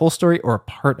either the whole story or a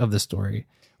part of the story,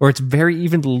 or it's very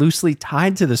even loosely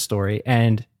tied to the story.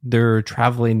 And they're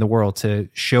traveling the world to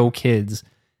show kids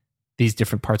these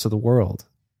different parts of the world.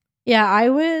 Yeah, I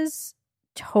was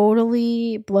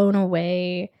totally blown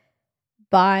away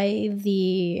by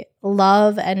the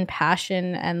love and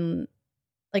passion and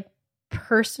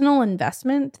personal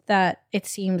investment that it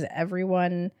seems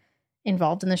everyone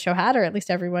involved in the show had, or at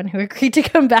least everyone who agreed to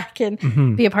come back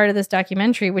and be a part of this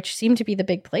documentary, which seemed to be the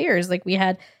big players. Like we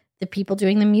had the people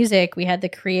doing the music, we had the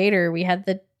creator, we had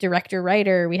the director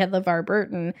writer, we had LeVar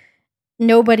Burton.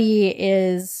 Nobody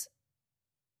is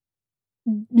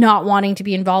not wanting to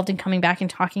be involved in coming back and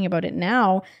talking about it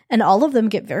now. And all of them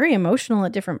get very emotional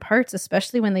at different parts,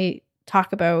 especially when they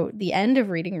talk about the end of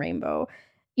Reading Rainbow.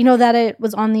 That it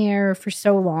was on the air for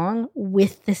so long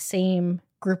with the same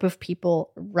group of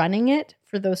people running it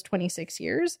for those 26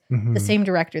 years, the same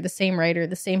director, the same writer,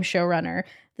 the same showrunner,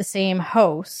 the same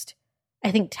host, I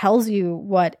think tells you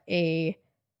what a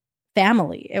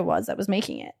family it was that was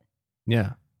making it.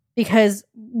 Yeah. Because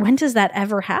when does that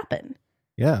ever happen?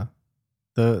 Yeah.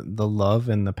 The love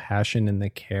and the passion and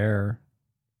the care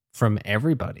from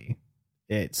everybody.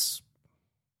 It's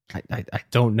I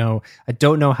don't know. I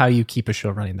don't know how you keep a show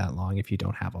running that long if you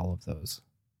don't have all of those.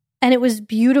 And it was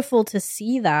beautiful to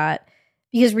see that,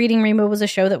 because Reading Rainbow was a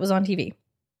show that was on TV.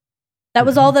 That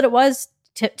was all that it was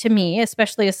to me,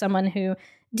 especially as someone who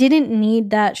didn't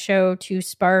need that show to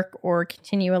spark or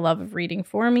continue a love of reading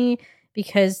for me,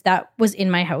 because that was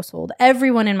in my household.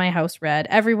 Everyone in my house read.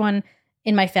 Everyone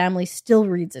in my family still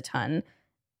reads a ton.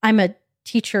 I'm a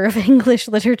teacher of English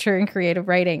literature and creative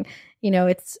writing.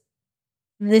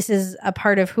 This is a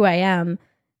part of who I am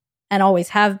and always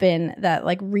have been, that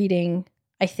like reading,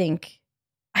 I think,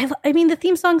 I mean, the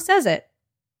theme song says it,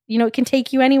 it can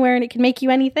take you anywhere and it can make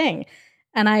you anything.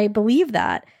 And I believe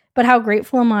that. But how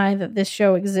grateful am I that this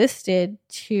show existed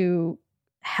to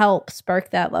help spark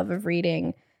that love of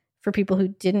reading for people who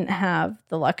didn't have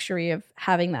the luxury of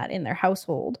having that in their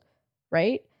household,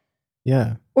 right?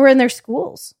 Yeah. Or in their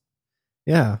schools.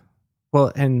 Yeah.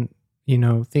 Well, and,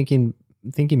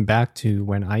 thinking back to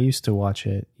when I used to watch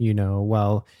it,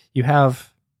 well, you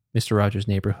have Mr. Rogers'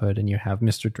 Neighborhood and you have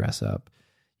Mr. Dress Up,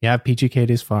 you have Peachy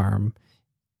Katie's Farm,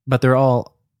 but they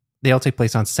all take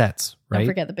place on sets, right? Don't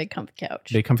forget the big comfy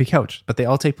couch. Big comfy couch, but they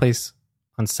all take place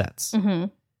on sets.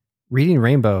 Reading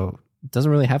Rainbow doesn't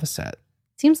really have a set.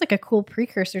 Seems like a cool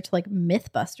precursor to like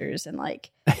Mythbusters and like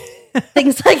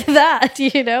things like that,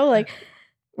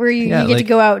 where you get to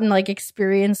go out and like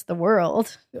experience the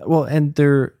world. Well, and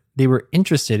they were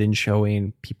interested in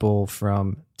showing people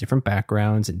from different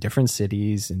backgrounds and different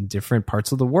cities and different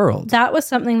parts of the world. That was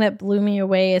something that blew me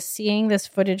away, is seeing this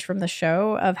footage from the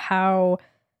show of how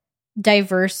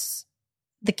diverse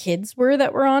the kids were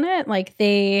that were on it.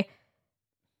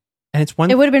 It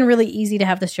would have been really easy to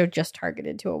have the show just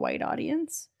targeted to a white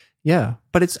audience. Yeah,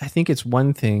 but I think it's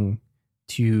one thing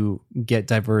to get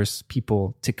diverse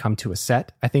people to come to a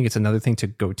set. I think it's another thing to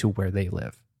go to where they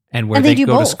live and where they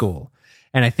go to school.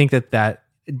 And I think that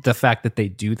the fact that they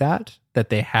do that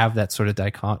they have that sort of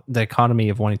dichotomy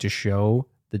of wanting to show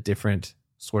the different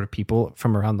sort of people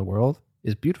from around the world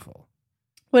is beautiful.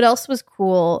 What else was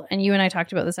cool, and you and I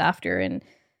talked about this after, and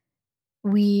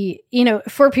we,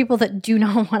 for people that do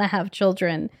not want to have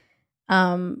children,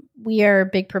 we are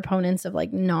big proponents of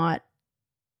like not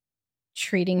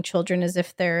treating children as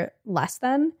if they're less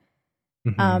than.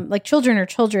 Mhm. Like children are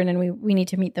children, and we need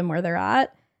to meet them where they're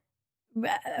at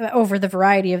over the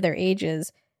variety of their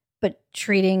ages, but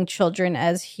treating children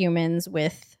as humans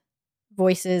with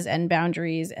voices and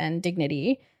boundaries and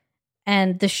dignity.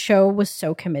 And the show was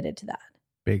so committed to that.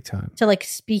 Big time. To like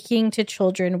speaking to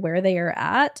children where they are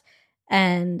at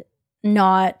and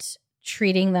not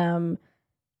treating them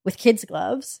with kids'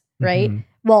 gloves, right? Mhm.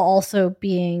 While also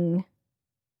being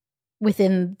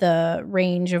within the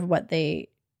range of what they,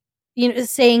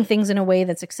 saying things in a way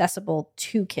that's accessible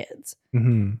to kids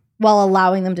Mhm. while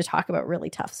allowing them to talk about really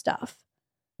tough stuff.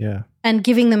 Yeah. And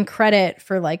giving them credit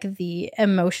for like the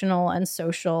emotional and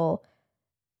social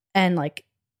and like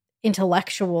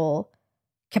intellectual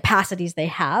capacities they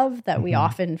have that we Mhm.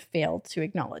 often fail to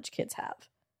acknowledge kids have.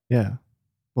 Yeah.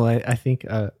 Well, I think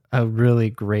a really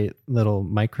great little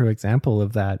micro example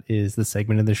of that is the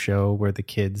segment of the show where the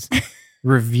kids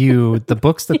review the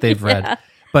books that they've read. Yeah.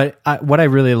 But what I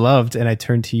really loved, and I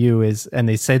turned to you, is, and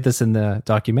they said this in the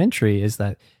documentary, is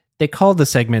that they called the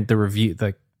segment the review,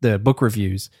 the book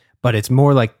reviews, but it's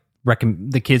more like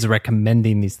the kids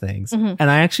recommending these things. Mhm. And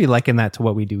I actually liken that to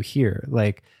what we do here.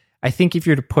 Like, I think if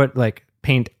you're to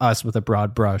paint us with a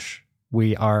broad brush,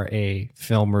 we are a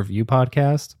film review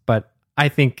podcast, but I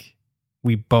think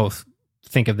we both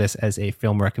think of this as a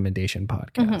film recommendation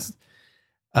podcast.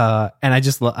 And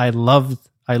I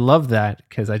love that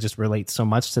because I just relate so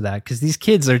much to that, because these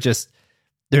kids are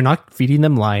they're not feeding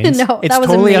them lines. No, it's that was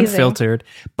totally amazing. unfiltered,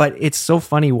 but it's so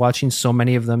funny watching so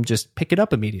many of them just pick it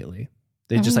up immediately.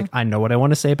 They're just like, I know what I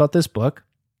want to say about this book.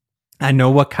 I know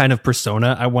what kind of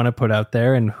persona I want to put out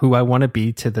there and who I want to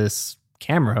be to this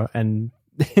camera and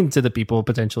to the people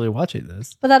potentially watching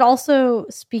this. But that also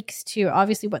speaks to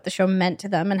obviously what the show meant to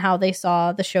them and how they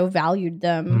saw the show valued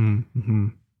them Mm-hmm.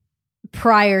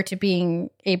 prior to being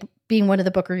one of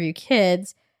the book review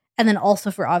kids, and then also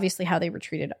for obviously how they were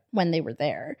treated when they were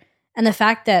there. And the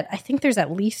fact that I think there's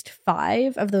at least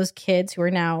 5 of those kids who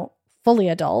are now fully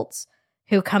adults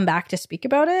who come back to speak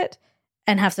about it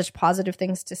and have such positive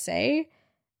things to say.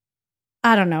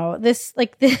 I don't know.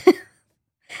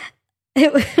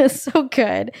 It was so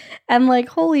good. And like,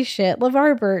 holy shit,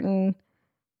 LeVar Burton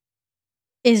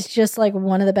is just like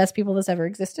one of the best people that's ever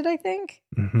existed, I think.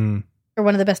 Mm-hmm. Or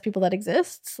one of the best people that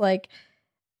exists. Like,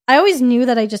 I always knew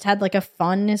that I just had like a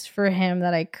fondness for him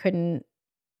that I couldn't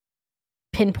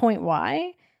pinpoint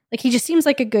why. Like, he just seems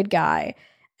like a good guy.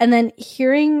 And then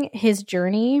hearing his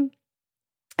journey,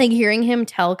 like hearing him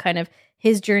tell kind of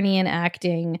his journey in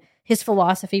acting, his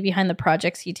philosophy behind the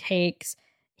projects he takes,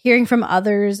 hearing from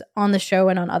others on the show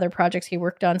and on other projects he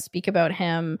worked on speak about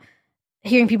him,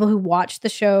 hearing people who watched the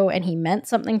show and he meant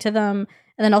something to them,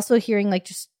 and then also hearing like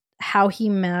just how he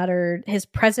mattered, his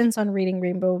presence on Reading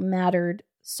Rainbow mattered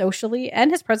socially, and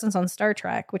his presence on Star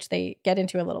Trek, which they get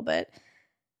into a little bit.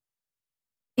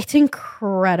 It's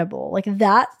incredible. Like,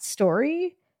 that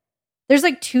story, there's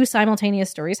like 2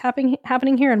 simultaneous stories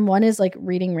happening here, and one is like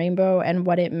Reading Rainbow and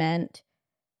what it meant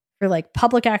for like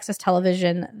public access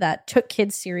television that took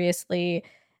kids seriously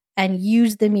and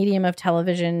used the medium of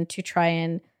television to try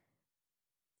and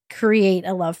create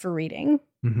a love for reading.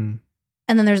 Mm-hmm.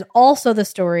 And then there's also the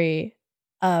story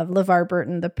of LeVar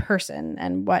Burton, the person,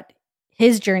 and what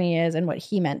his journey is and what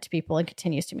he meant to people and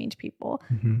continues to mean to people.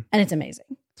 Mm-hmm. And it's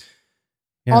amazing.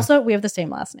 Yeah. Also, we have the same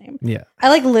last name. Yeah. I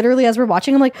like literally, as we're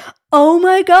watching, I'm like, oh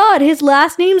my God, his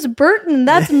last name's Burton.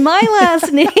 That's my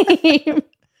last name.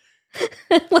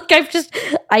 Like,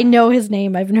 I know his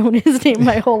name. I've known his name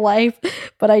my whole life,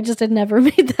 but I just had never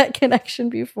made that connection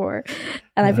before.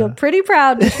 And I feel pretty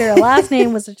proud to share a last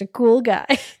name with such a cool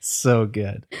guy. So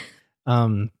good.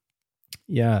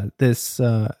 Yeah,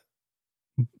 the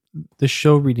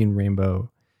show Reading Rainbow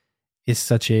is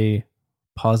such a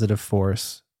positive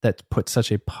force that puts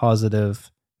such a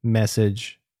positive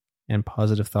message and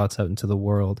positive thoughts out into the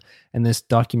world. And this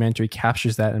documentary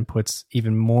captures that and puts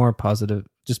even more positive,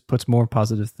 just puts more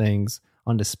positive things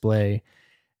on display.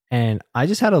 And I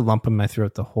just had a lump in my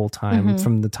throat the whole time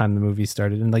from the time the movie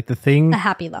started. And like A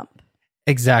happy lump.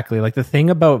 Exactly. Like, the thing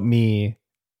about me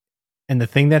and the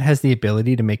thing that has the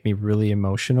ability to make me really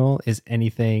emotional is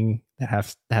anything that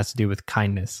has to do with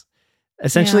kindness.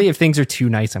 Essentially, if things are too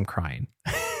nice, I'm crying.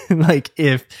 Like,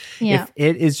 if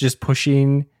it is just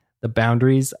pushing the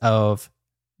boundaries of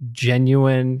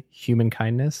genuine human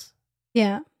kindness,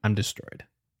 I'm destroyed.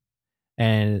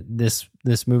 And this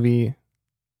movie,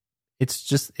 it's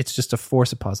just a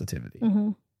force of positivity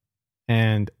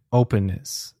and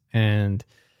openness and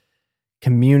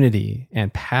community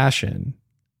and passion,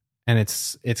 and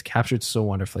it's captured so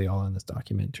wonderfully all in this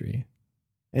documentary.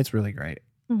 It's really great.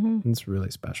 It's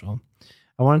really special.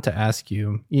 I wanted to ask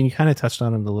you, you kind of touched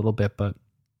on it a little bit, but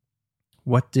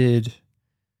what did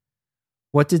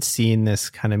seeing this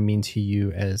kind of mean to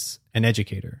you as an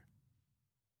educator?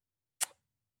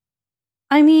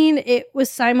 I mean, it was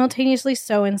simultaneously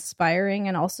so inspiring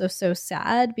and also so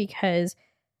sad, because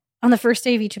on the first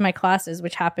day of each of my classes,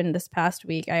 which happened this past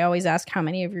week, I always ask how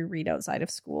many of you read outside of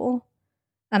school.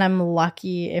 And I'm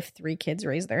lucky if 3 kids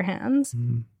raise their hands.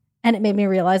 Mm. And it made me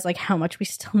realize like how much we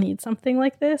still need something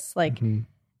like this. Like,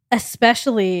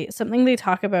 especially something they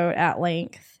talk about at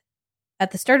length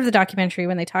at the start of the documentary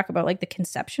when they talk about like the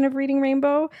conception of Reading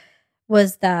Rainbow,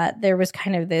 was that there was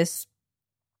kind of this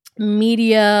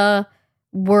media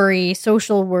worry,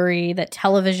 social worry that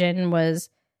television was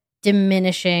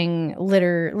diminishing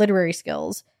literary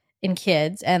skills in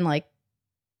kids, and like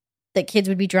that kids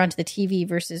would be drawn to the TV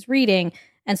versus reading.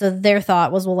 And so their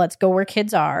thought was, well, let's go where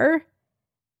kids are,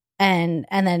 and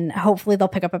then hopefully they'll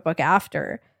pick up a book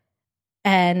after.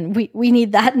 And we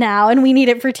need that now, and we need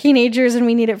it for teenagers, and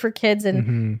we need it for kids.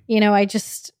 And you know, I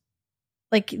just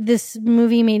like, this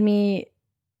movie made me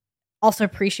also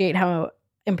appreciate how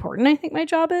important I think my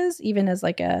job is, even as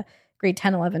like a grade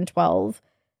 10, 11, 12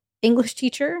 English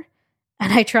teacher.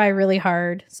 And I try really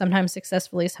hard, sometimes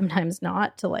successfully, sometimes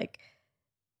not, to like,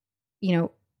 you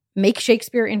know, make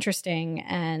Shakespeare interesting.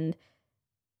 And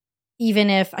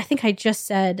even if, I think I just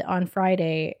said on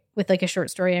Friday with like a short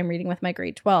story I'm reading with my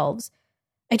grade 12s,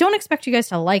 I don't expect you guys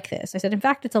to like this. I said, in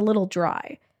fact, it's a little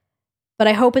dry, but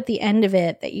I hope at the end of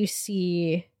it that you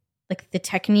see like the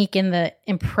technique and the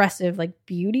impressive like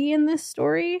beauty in this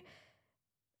story.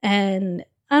 And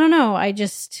I don't know, I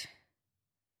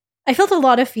felt a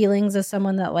lot of feelings as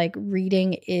someone that like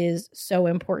reading is so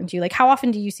important to you. Like, how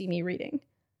often do you see me reading?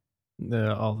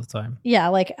 All the time. Yeah,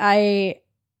 like I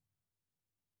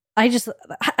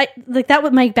like that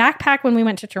with my backpack when we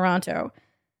went to Toronto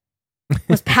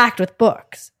was packed with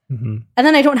books. And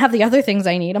then I don't have the other things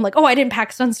I need. I'm like, oh, I didn't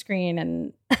pack sunscreen,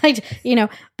 and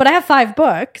but I have 5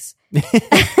 books.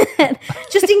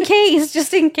 just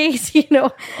in case, you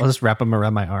know. I'll just wrap them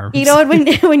around my arms. You know,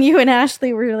 and when you and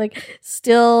Ashley were like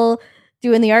still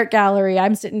doing the art gallery,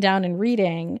 I'm sitting down and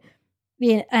reading.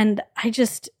 And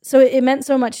so it meant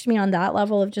so much to me on that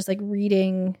level of just like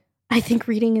reading. I think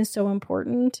reading is so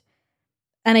important.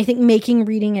 And I think making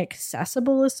reading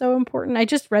accessible is so important. I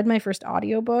just read my first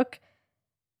audiobook,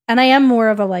 and I am more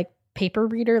of a like paper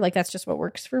reader. Like, that's just what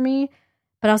works for me.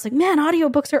 But I was like, man,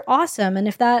 audiobooks are awesome. And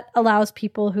if that allows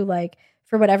people who like,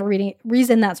 for whatever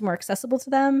reason that's more accessible to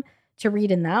them to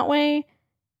read in that way.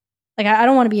 Like, I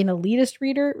don't want to be an elitist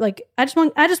reader. Like, I just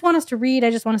want us to read.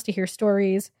 I just want us to hear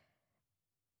stories.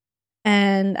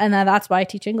 And that's why I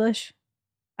teach English.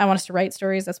 I want us to write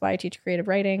stories. That's why I teach creative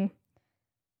writing.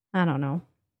 I don't know.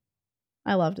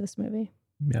 I loved this movie.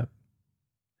 Yep.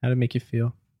 How did it make you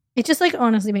feel? It just like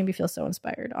honestly made me feel so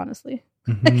inspired, honestly.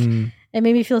 It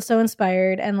made me feel so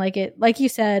inspired. And like you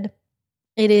said,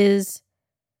 it is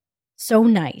so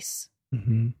nice.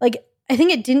 Like, I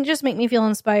think it didn't just make me feel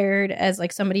inspired as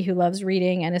like somebody who loves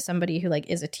reading and as somebody who like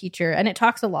is a teacher. And it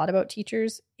talks a lot about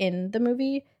teachers in the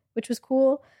movie, which was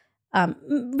cool.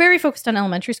 Very focused on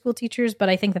elementary school teachers, but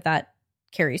I think that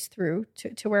carries through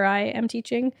to where I am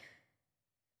teaching.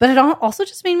 But it also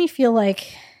just made me feel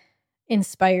like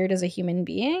inspired as a human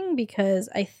being, because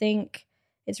I think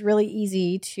it's really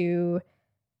easy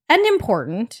and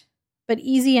important, but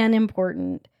easy and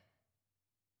important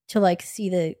to like see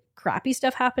the crappy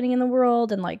stuff happening in the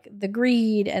world, and like the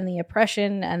greed and the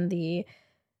oppression and the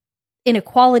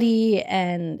inequality,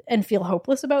 and feel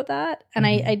hopeless about that. And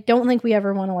I don't think we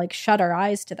ever want to like shut our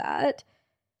eyes to that.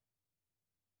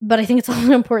 But I think it's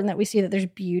also important that we see that there's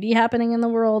beauty happening in the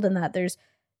world, and that there's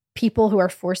people who are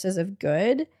forces of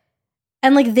good.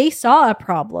 And like, they saw a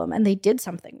problem and they did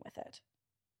something with it.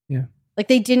 Yeah. Like,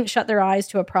 they didn't shut their eyes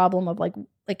to a problem of like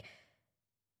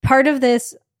part of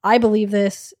this, I believe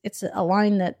this, it's a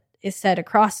line that is said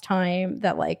across time,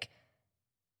 that like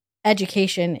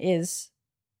education is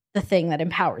the thing that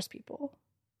empowers people,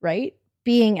 right?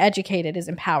 Being educated is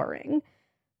empowering.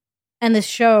 And this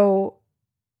show,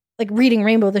 like Reading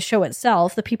Rainbow, the show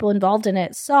itself, the people involved in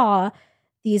it saw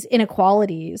these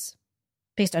inequalities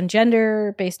based on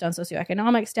gender, based on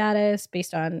socioeconomic status,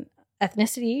 based on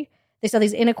ethnicity. They saw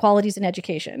these inequalities in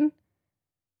education,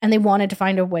 and they wanted to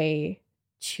find a way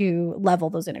to level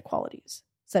those inequalities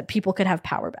so that people could have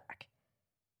power back.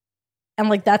 And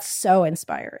like, that's so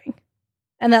inspiring.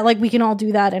 And that like, we can all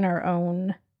do that in our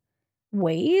own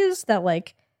ways. That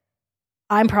like,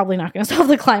 I'm probably not going to solve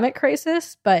the climate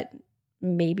crisis, but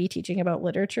maybe teaching about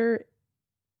literature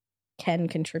can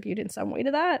contribute in some way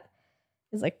to that,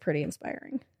 is like pretty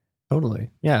inspiring.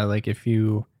 Totally. Yeah. Like, if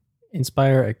you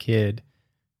inspire a kid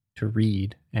to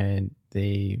read, and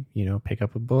they, pick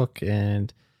up a book,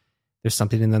 and there's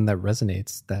something in them that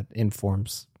resonates, that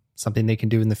informs something they can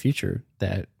do in the future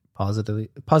that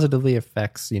positively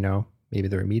affects, maybe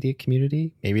their immediate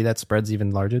community. Maybe that spreads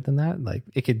even larger than that. Like,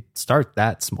 it could start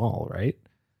that small, right?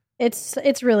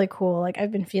 It's really cool. Like,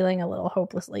 I've been feeling a little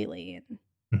hopeless lately,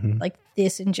 and like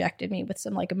this injected me with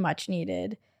some like much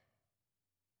needed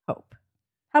hope.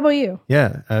 How about you?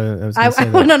 Yeah, I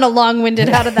went on a long-winded.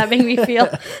 How did that make me feel?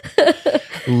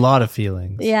 A lot of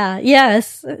feelings. Yeah.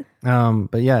 Yes.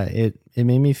 But yeah, it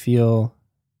made me feel.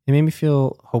 It made me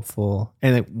feel hopeful,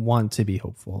 and I want to be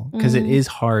hopeful, because it is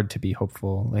hard to be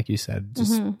hopeful, like you said.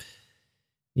 Just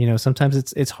sometimes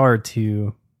it's hard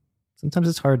to. Sometimes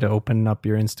it's hard to open up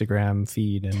your Instagram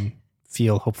feed and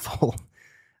feel hopeful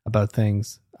about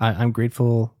things. I'm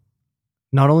grateful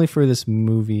not only for this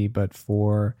movie, but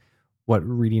for what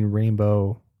Reading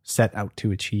Rainbow set out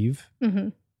to achieve,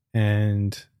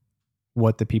 and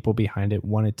what the people behind it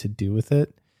wanted to do with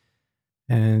it.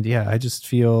 And yeah, I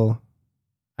feel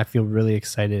really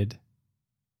excited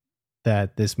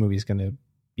that this movie is going to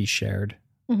be shared,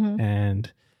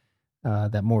 and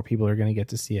that more people are going to get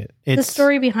to see it. The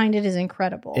story behind it is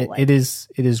incredible. It is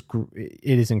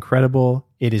incredible.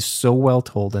 It is so well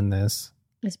told in this.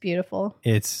 It's beautiful.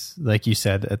 It's like you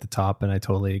said at the top, and I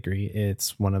totally agree.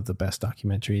 It's one of the best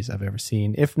documentaries I've ever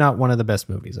seen, if not one of the best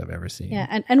movies I've ever seen.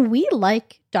 Yeah, and we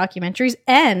like documentaries,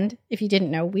 and if you didn't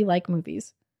know, we like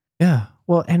movies. Yeah.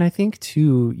 Well, and I think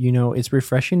too, it's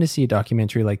refreshing to see a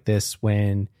documentary like this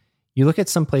when you look at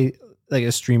someplace like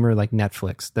a streamer like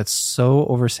Netflix that's so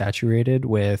oversaturated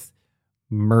with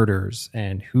murders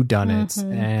and whodunits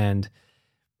and,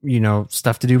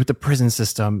 stuff to do with the prison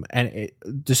system. And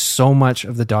just so much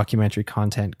of the documentary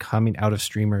content coming out of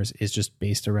streamers is just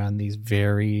based around these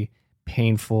very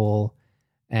painful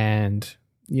and,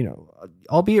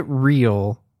 albeit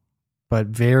real, but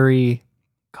very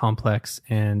complex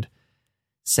and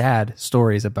sad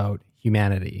stories about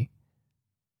humanity.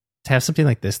 To have something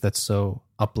like this that's so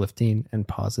uplifting and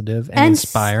positive and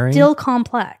inspiring, still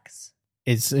complex,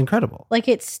 it's incredible. Like,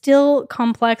 it's still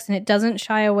complex, and it doesn't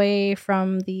shy away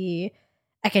from the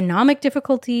economic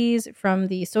difficulties, from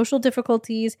the social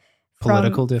difficulties,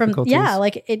 political difficulties.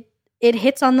 Like it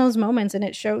hits on those moments, and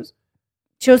it shows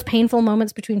painful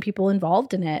moments between people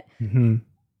involved in it.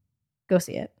 Go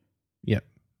see it. Yep.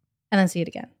 And then see it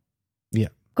again. Yeah.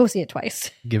 Go see it twice.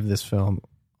 Give this film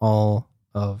all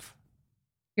of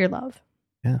your love.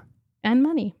 Yeah. And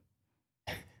money.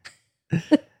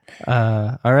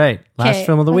 All right. Last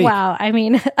film of the week. Wow. I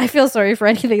mean, I feel sorry for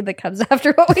anything that comes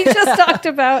after what we just talked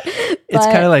about. It's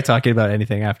kind of like talking about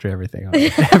anything after everything.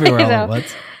 Everywhere all at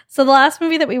once. So the last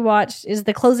movie that we watched is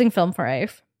the closing film for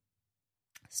EIFF.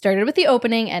 Started with the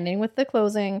opening, ending with the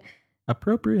closing.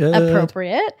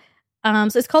 Appropriate.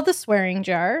 So it's called The Swearing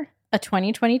Jar, a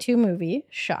 2022 movie.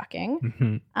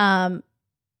 Shocking.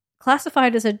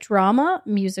 Classified as a drama,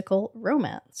 musical,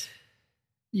 romance.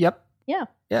 Yep. Yeah.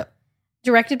 Yep.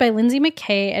 Directed by Lindsay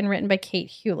McKay and written by Kate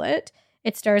Hewlett.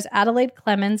 It stars Adelaide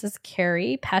Clemens as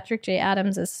Carrie, Patrick J.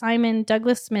 Adams as Simon,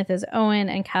 Douglas Smith as Owen,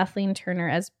 and Kathleen Turner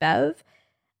as Bev.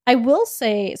 I will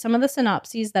say some of the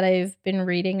synopses that I've been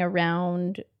reading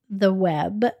around the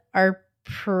web are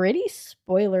pretty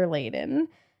spoiler laden.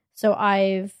 So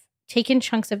I've taken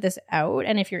chunks of this out.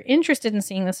 And if you're interested in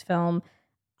seeing this film,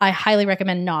 I highly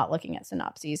recommend not looking at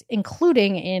synopses,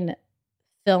 including in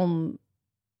film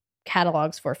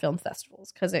catalogs for film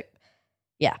festivals. Because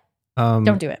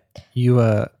don't do it.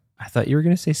 I thought you were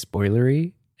going to say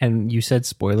spoilery, and you said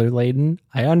spoiler laden.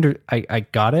 I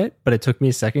got it, but it took me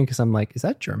a second because I'm like, is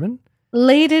that German?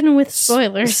 Laden with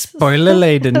spoilers. Spoiler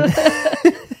laden.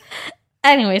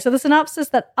 Anyway, so the synopsis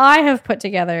that I have put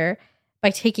together by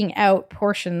taking out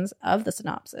portions of the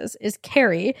synopsis is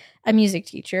Carrie, a music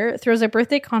teacher, throws a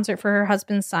birthday concert for her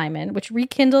husband Simon, which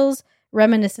rekindles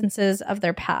reminiscences of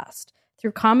their past.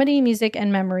 Through comedy, music,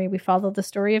 and memory, we follow the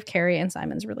story of Carrie and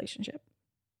Simon's relationship.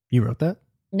 You wrote that?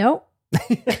 No.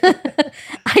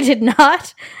 I did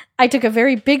not. I took a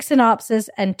very big synopsis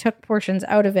and took portions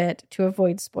out of it to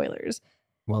avoid spoilers.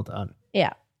 Well done.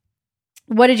 Yeah.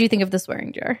 What did you think of The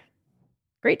Swearing Jar?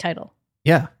 Great title.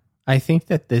 Yeah. I think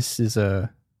this is a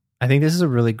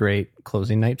really great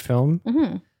closing night film.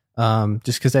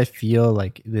 Just because I feel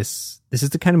like this is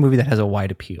the kind of movie that has a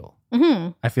wide appeal.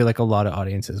 I feel like a lot of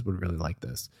audiences would really like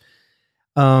this.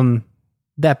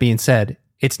 That being said,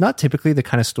 it's not typically the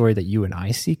kind of story that you and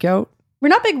I seek out. We're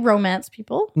not big romance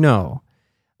people. No.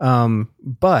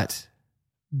 But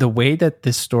the way that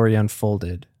this story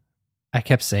unfolded, I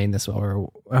kept saying this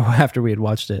after we had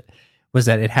watched it, was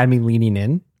that it had me leaning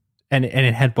in, and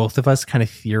it had both of us kind of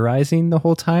theorizing the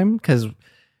whole time, because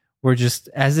we're just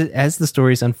as the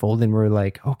stories unfold, and we're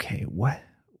like, okay,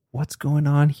 what's going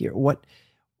on here?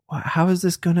 How is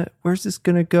this where's this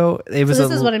gonna go? This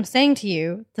is what I'm saying to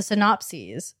you. The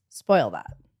synopses spoil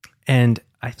that. And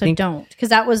I think don't, because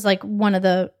that was like one of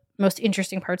the most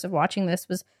interesting parts of watching this,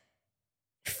 was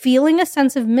feeling a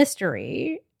sense of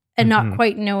mystery and not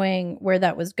quite knowing where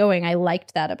that was going. I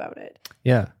liked that about it.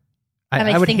 Yeah.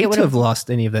 I would hate to have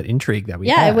lost any of that intrigue that we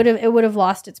had. It would have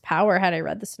lost its power had I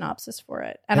read the synopsis for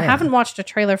it. And I haven't watched a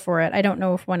trailer for it. I don't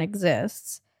know if one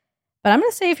exists. But I'm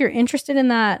going to say, if you're interested in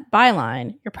that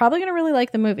byline, you're probably going to really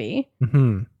like the movie.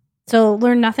 Mm-hmm. So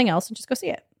learn nothing else and just go see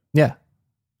it. Yeah.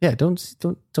 Yeah, don't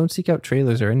seek out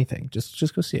trailers or anything.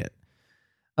 Just go see it.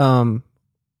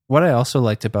 What I also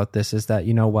liked about this is that,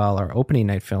 while our opening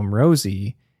night film,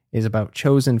 Rosie, is about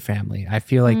chosen family, I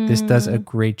feel like this does a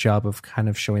great job of kind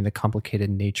of showing the complicated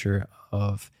nature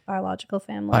of biological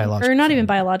family. Even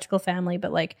biological family,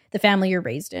 but like the family you're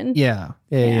raised in. Yeah.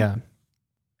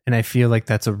 And I feel like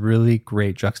that's a really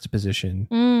great juxtaposition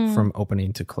from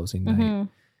opening to closing night.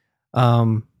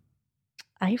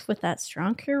 EIFF with that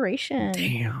strong curation.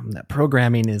 Damn, that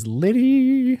programming is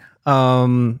litty.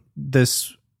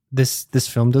 This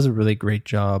film does a really great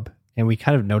job, and we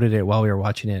kind of noted it while we were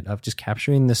watching it, of just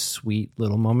capturing the sweet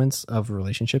little moments of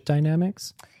relationship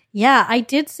dynamics. Yeah, I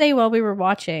did say while we were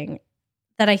watching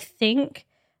that I think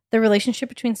the relationship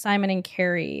between Simon and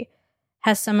Carrie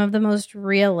has some of the most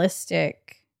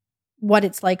realistic, what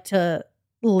it's like to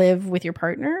live with your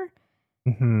partner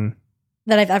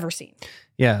that I've ever seen.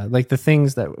 Yeah, like the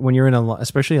things that when you're in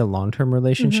especially a long-term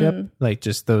relationship, like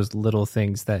just those little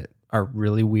things that are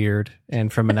really weird.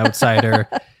 And from an outsider,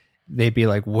 they'd be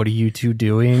like, what are you two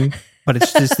doing? But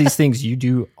it's just these things you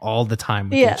do all the time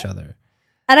with each other.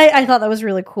 And I thought that was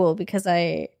really cool, because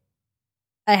I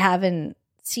haven't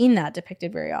seen that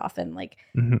depicted very often. Like,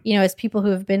 as people who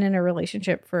have been in a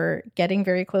relationship for getting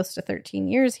very close to 13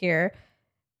 years here,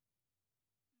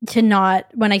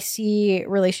 when I see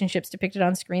relationships depicted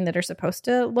on screen that are supposed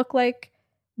to look like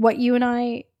what you and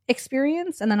I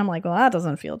experience, and then I'm like, well, that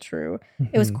doesn't feel true.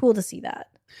 It was cool to see that.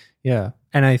 Yeah.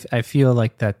 And I feel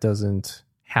like that doesn't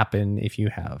happen if you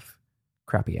have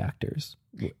crappy actors.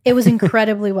 It was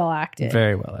incredibly well acted.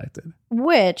 Very well acted.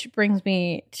 Which brings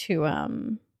me to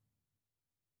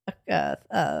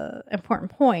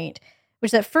important point, which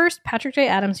is that first, Patrick J.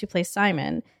 Adams, who plays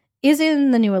Simon, is in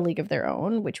the new A League of Their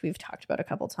Own, which we've talked about a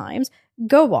couple times.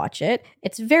 Go watch it.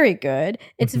 It's very good.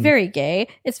 It's very gay.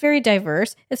 It's very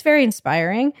diverse. It's very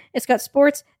inspiring. It's got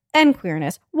sports and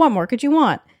queerness. What more could you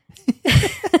want?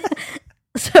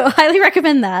 So highly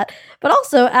recommend that. But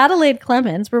also, Adelaide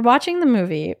Clemens, we're watching the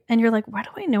movie, and you're like, where do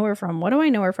I know her from? What do I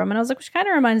know her from? And I was like, which kind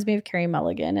of reminds me of Carey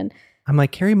Mulligan. And I'm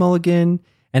like, Carey Mulligan,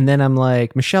 and then I'm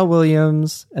like, Michelle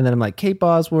Williams, and then I'm like, Kate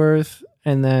Bosworth,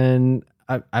 and then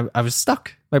I was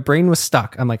stuck. My brain was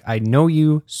stuck. I'm like, I know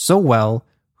you so well.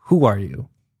 Who are you?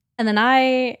 And then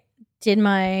I did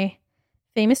my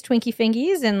famous Twinkie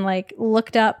fingies and like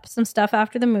looked up some stuff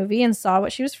after the movie and saw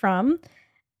what she was from,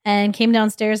 and came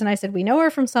downstairs and I said, we know her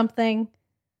from something.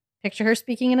 Picture her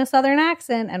speaking in a Southern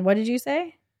accent. And what did you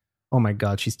say? Oh my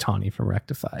God, she's Tawny from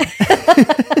Rectify.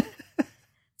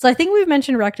 So I think we've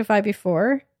mentioned Rectify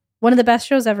before. One of the best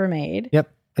shows ever made. Yep.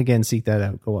 Again, seek that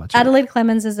out. Go watch it. Adelaide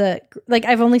Clemens is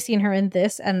I've only seen her in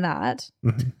this and that.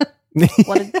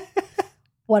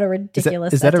 What a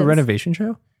ridiculous Is that a renovation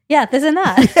show? Yeah, this and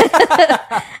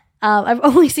that. I've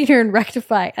only seen her in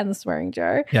Rectify and The Swearing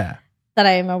Jar. Yeah. That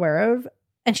I am aware of.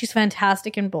 And she's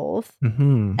fantastic in both.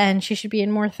 And she should be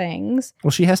in more things.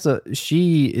 Well, she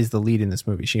is the lead in this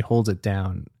movie. She holds it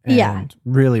down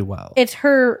really well. It's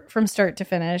her from start to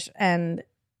finish. And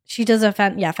she does a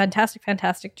fantastic,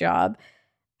 fantastic job.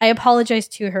 I apologize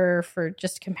to her for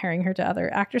just comparing her to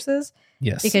other actresses.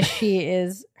 Yes. Because she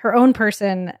is her own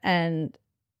person and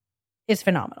is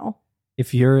phenomenal.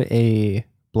 If you're a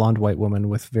blonde white woman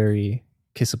with very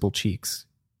kissable cheeks,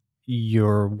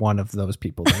 you're one of those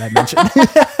people that I mentioned.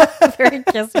 Very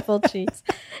kissable cheeks.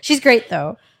 She's great,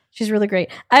 though. She's really great.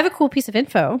 I have a cool piece of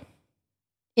intel.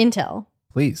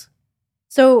 Please.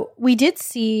 So we did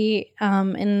see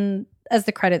as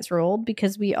the credits rolled,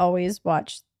 because we always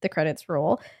watch the credits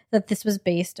roll, that this was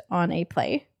based on a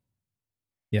play.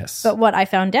 Yes. But what I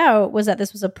found out was that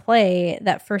this was a play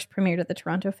that first premiered at the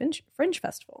Toronto Fringe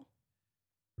Festival.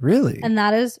 Really? And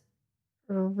that is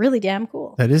really damn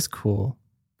cool. That is cool.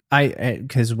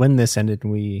 Because when this ended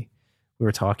and we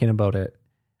were talking about it,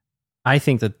 I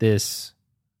think that this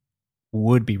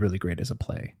would be really great as a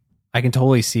play. I can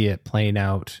totally see it playing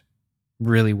out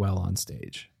really well on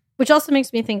stage. Which also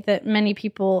makes me think that many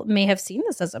people may have seen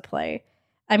this as a play.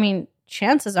 I mean,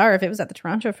 chances are if it was at the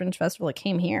Toronto Fringe Festival, it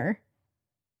came here.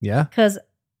 Yeah. Because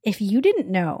if you didn't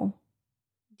know,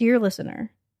 dear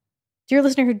listener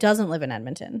who doesn't live in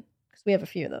Edmonton, because we have a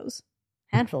few of those,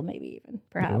 handful maybe even,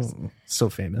 perhaps. Ooh, so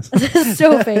famous.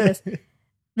 So famous.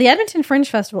 The Edmonton Fringe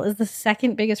Festival is the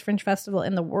second biggest fringe festival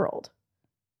in the world.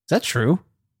 Is that true?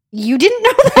 You didn't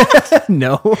know that?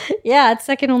 No. Yeah, it's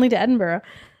second only to Edinburgh.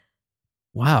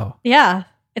 Wow. Yeah,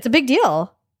 it's a big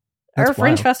deal. That's Our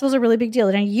fringe wild. festival's a really big deal.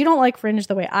 And you don't like fringe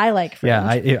the way I like fringe.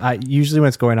 Yeah, I usually when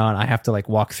it's going on, I have to like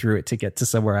walk through it to get to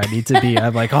somewhere I need to be.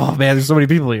 I'm like, oh man, there's so many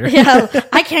people here. Yeah,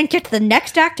 I can't get to the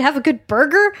next act to have a good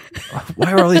burger.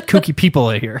 Why are all these kooky people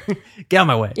in here? Get out of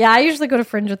my way. Yeah, I usually go to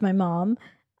fringe with my mom.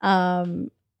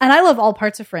 And I love all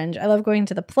parts of fringe. I love going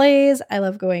to the plays. I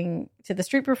love going to the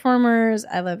street performers.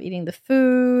 I love eating the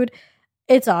food.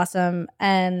 It's awesome.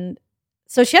 And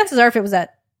so chances are if it was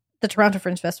at the Toronto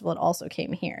Fringe Festival, it also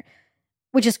came here,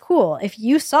 which is cool. If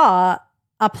you saw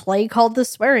a play called The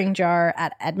Swearing Jar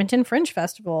at Edmonton Fringe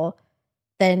Festival,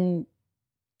 then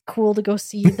cool to go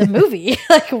see the movie.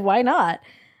 Like, why not?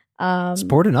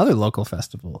 Support another local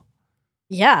festival.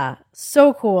 Yeah,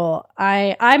 so cool.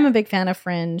 I'm a big fan of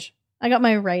fringe. I got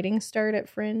my writing start at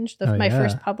Fringe. My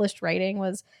first published writing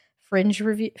was Fringe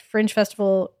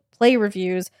Festival play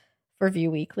reviews for View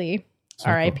Weekly.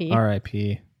 So R.I.P. Cool.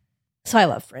 R.I.P. So I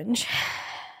love Fringe.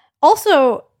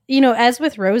 Also, as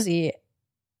with Rosie,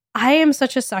 I am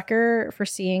such a sucker for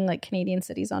seeing like Canadian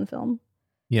cities on film.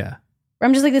 Yeah. Where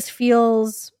I'm just like,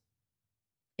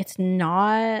 it's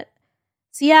not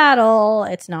Seattle.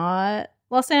 It's not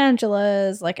Los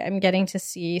Angeles. Like, I'm getting to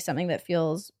see something that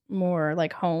feels more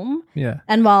like home. Yeah.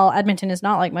 And while Edmonton is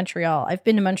not like Montreal, I've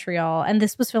been to Montreal, and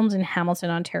this was filmed in Hamilton,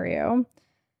 Ontario,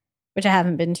 which I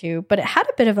haven't been to, but it had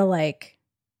a bit of a like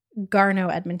Garneau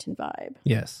Edmonton vibe.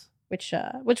 Yes. Which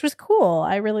was cool.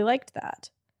 I really liked that.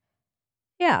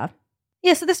 Yeah.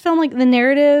 Yeah, so this film, like the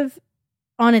narrative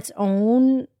on its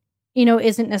own,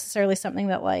 isn't necessarily something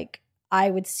that like I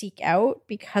would seek out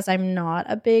because I'm not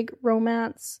a big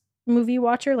romance movie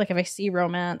watcher. Like if I see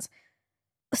romance,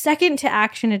 second to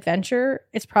action adventure,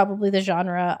 it's probably the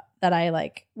genre that I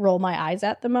like roll my eyes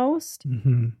at the most.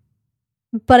 Mm-hmm.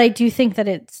 But I do think that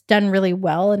it's done really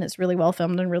well, and it's really well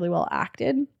filmed and really well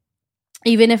acted,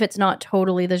 even if it's not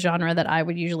totally the genre that I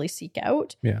would usually seek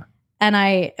out. Yeah.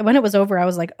 And when it was over, I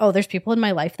was like, oh, there's people in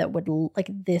my life that would like,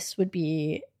 this would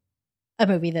be a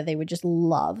movie that they would just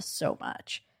love so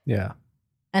much. Yeah.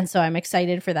 And so I'm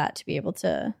excited for that to be able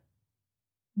to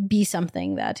be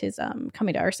something that is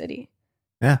coming to our city.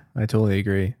 Yeah, I totally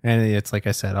agree. And it's like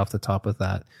I said off the top of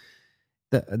that,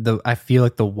 I feel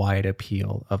like the wide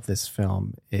appeal of this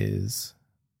film is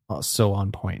so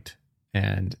on point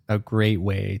and a great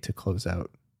way to close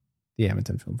out the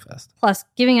Edmonton Film Fest. Plus,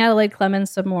 giving Adelaide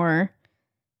Clemens some more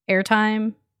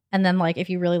airtime, and then like if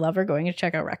you really love her, going to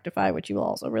check out Rectify, which you will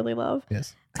also really love.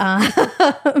 Yes.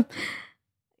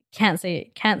 Can't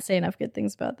say enough good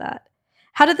things about that.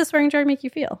 How did The Swearing Jar make you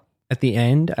feel? At the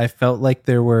end, I felt like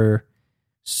there were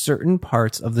certain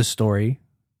parts of the story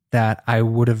that I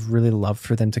would have really loved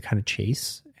for them to kind of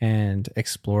chase and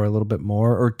explore a little bit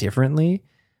more or differently.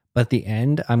 But at the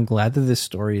end, I'm glad that this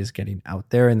story is getting out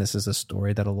there, and this is a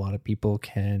story that a lot of people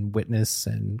can witness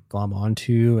and glom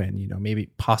onto and, maybe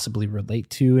possibly relate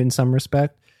to in some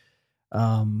respect.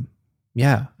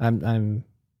 Yeah, I'm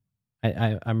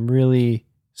really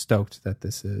stoked that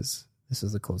this is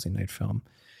a closing night film.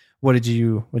 What did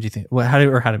you think? How did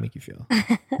it make you feel?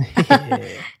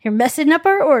 You're messing up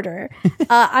our order.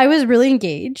 I was really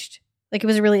engaged. Like, it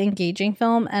was a really engaging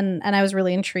film, and I was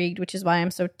really intrigued, which is why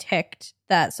I'm so ticked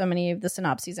that so many of the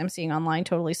synopses I'm seeing online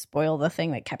totally spoil the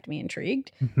thing that kept me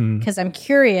intrigued. Because I'm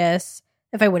curious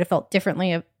if I would have felt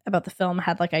differently about the film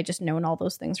had like I just known all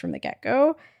those things from the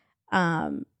get-go.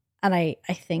 And I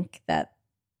think that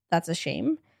that's a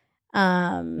shame.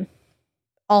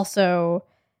 Also,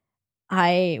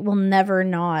 I will never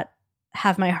not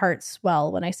have my heart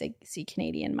swell when I see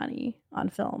Canadian money on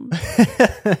film.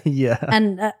 Yeah.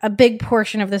 And a big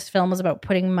portion of this film is about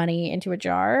putting money into a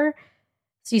jar.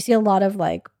 So you see a lot of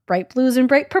like bright blues and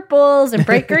bright purples and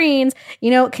bright greens.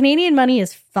 Canadian money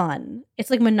is fun.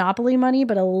 It's like Monopoly money,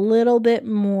 but a little bit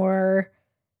more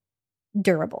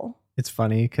durable. It's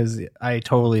funny because I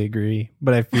totally agree,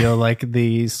 but I feel like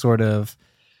the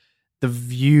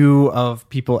view of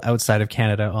people outside of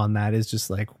Canada on that is just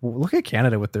like, look at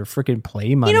Canada with their freaking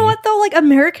play money. You know what though? Like,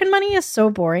 American money is so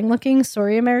boring looking.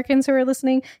 Sorry, Americans who are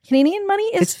listening. Canadian money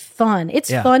is fun. It's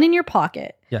fun in your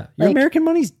pocket. Yeah. Your American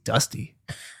money's dusty.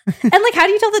 And like, how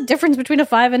do you tell the difference between a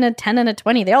 5 and a 10 and a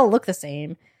 20? They all look the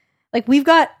same. Like, we've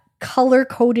got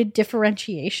color-coded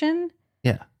differentiation.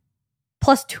 Yeah.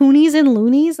 Plus toonies and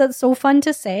loonies. That's so fun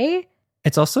to say.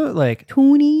 It's also like...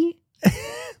 Toonie.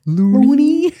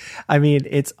 Loony. I mean,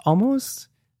 it's almost,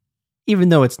 even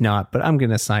though it's not, but I'm going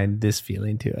to assign this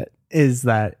feeling to it, is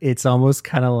that it's almost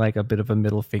kind of like a bit of a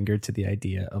middle finger to the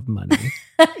idea of money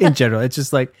in general. It's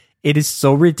just like, it is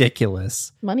so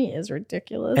ridiculous. Money is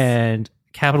ridiculous. And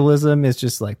capitalism is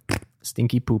just like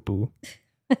stinky poo-poo.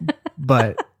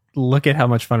 But look at how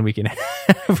much fun we can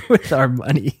have with our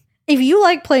money. If you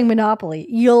like playing Monopoly,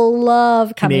 you'll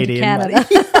love coming to Canada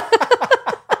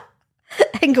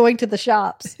and going to the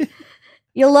shops.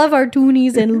 You'll love our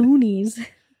toonies and loonies.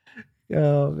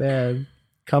 Oh, man.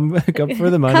 Come for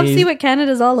the money. Come see what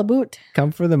Canada's all about.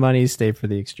 Come for the money, stay for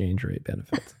the exchange rate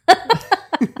benefits.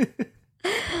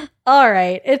 All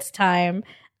right, it's time.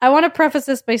 I want to preface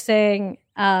this by saying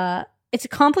it's a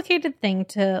complicated thing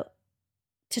to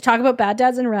talk about bad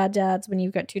dads and rad dads when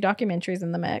you've got two documentaries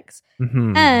in the mix.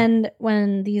 Mm-hmm. And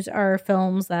when these are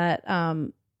films that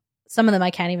some of them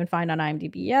I can't even find on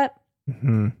IMDb yet.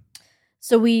 Mm-hmm.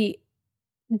 So we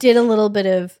did a little bit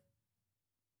of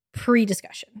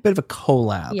pre-discussion. Bit of a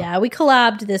collab. Yeah, we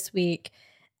collabed this week.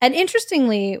 And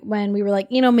interestingly, when we were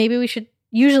like, maybe we should,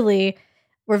 usually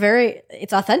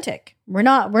it's authentic. We're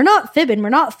not fibbing. We're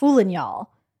not fooling y'all.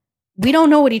 We don't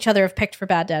know what each other have picked for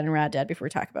bad dad and rad dad before we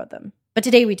talk about them. But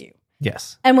today we do.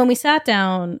 Yes. And when we sat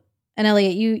down, and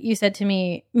Elliot, you said to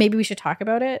me, maybe we should talk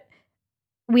about it.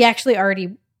 We actually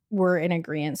already were in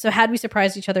agreement. So had we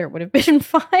surprised each other, it would have been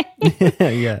fine.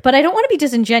 Yeah. But I don't want to be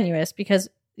disingenuous because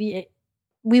we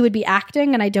would be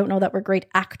acting, and I don't know that we're great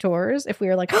actors if we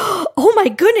were like, oh my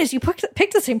goodness, you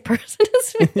picked the same person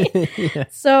as me. Yeah.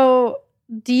 So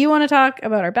do you want to talk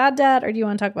about our bad dad, or do you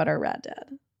want to talk about our rad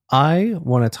dad? I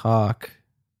want to talk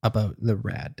about the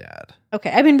rad dad. Okay.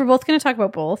 I mean, we're both going to talk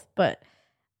about both, but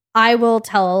I will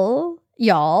tell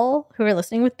y'all who are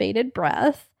listening with bated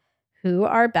breath who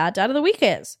our bad dad of the week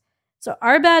is. So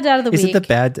our bad dad of the week. Is it the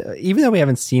bad, even though we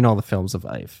haven't seen all the films of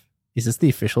EIFF, is this the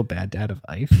official bad dad of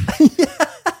EIFF?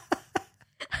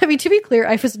 I mean, to be clear,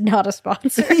 EIFF is not a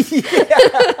sponsor.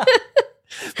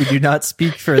 We do not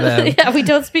speak for them. Yeah, we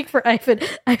don't speak for EIFF, and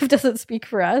EIFF doesn't speak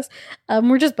for us.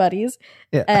 We're just buddies.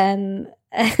 Yeah. And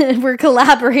we're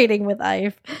collaborating with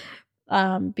EIFF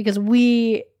because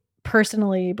we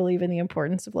personally believe in the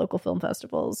importance of local film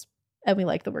festivals, and we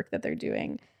like the work that they're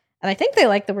doing. And I think they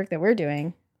like the work that we're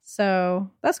doing. So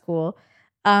that's cool.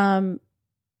 But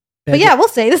yeah, we'll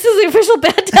say this is the official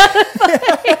bad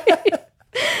dad.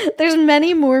 There's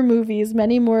many more movies,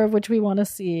 many more of which we want to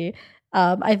see.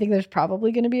 I think there's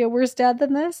probably going to be a worse dad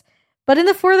than this. But in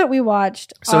the 4 that we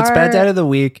watched... So it's bad dad of the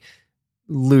week,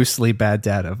 loosely bad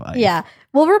dad of EIFF. Yeah.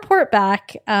 We'll report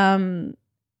back. We're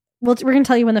going to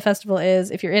tell you when the festival is.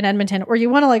 If you're in Edmonton or you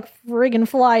want to friggin'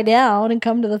 fly down and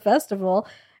come to the festival,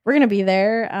 we're going to be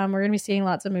there. We're going to be seeing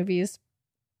lots of movies.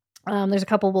 There's a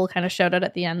couple we'll kind of shout out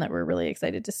at the end that we're really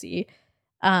excited to see.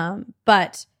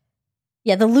 But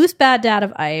yeah, the loose bad dad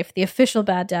of EIFF, the official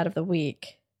bad dad of the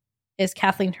week, is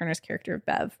Kathleen Turner's character of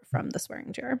Bev from The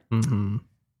Swearing Jar. Mm-hmm. I'm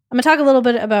going to talk a little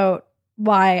bit about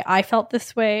why I felt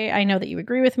this way. I know that you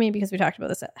agree with me because we talked about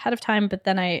this ahead of time, but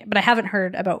I haven't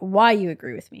heard about why you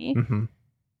agree with me. Mm-hmm.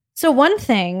 So one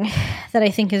thing that I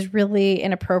think is really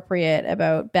inappropriate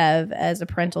about Bev as a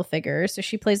parental figure, so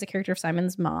she plays the character of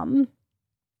Simon's mom,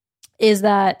 is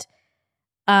that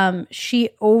she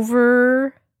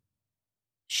overshares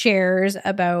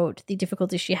about the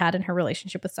difficulties she had in her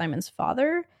relationship with Simon's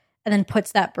father, and then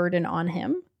puts that burden on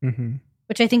him, Mm-hmm.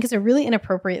 which I think is a really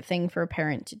inappropriate thing for a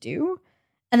parent to do,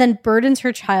 and then burdens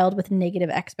her child with negative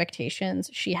expectations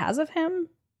she has of him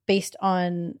based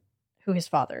on who his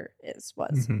father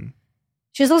was. Mm-hmm.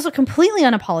 She's also completely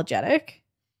unapologetic.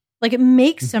 It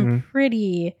makes some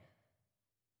pretty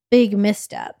big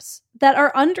missteps that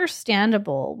are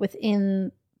understandable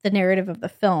within the narrative of the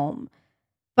film,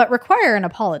 but require an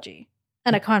apology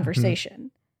and a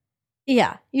conversation.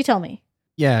 Yeah, you tell me.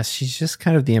 Yeah, she's just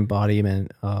kind of the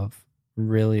embodiment of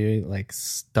really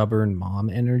stubborn mom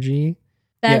energy.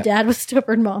 Bad dad with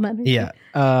stubborn mom energy. Yeah.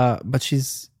 But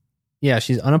she's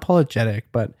unapologetic,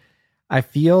 but I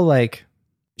feel like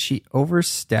she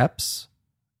oversteps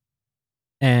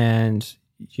and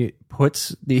she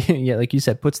puts like you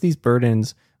said, puts these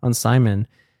burdens on Simon.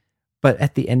 But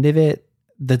at the end of it,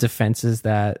 the defense is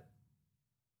that,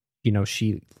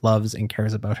 she loves and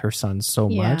cares about her son so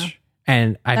much.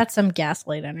 And that's some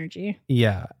gaslight energy.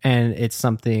 Yeah. And it's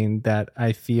something that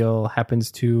I feel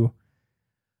happens to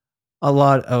a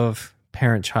lot of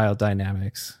parent-child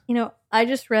dynamics. I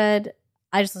just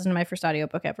listened to my first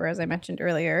audiobook ever, as I mentioned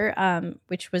earlier,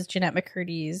 which was Jeanette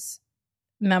McCurdy's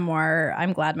memoir,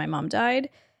 I'm Glad My Mom Died.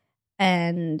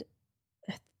 And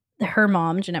her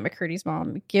mom, Jeanette McCurdy's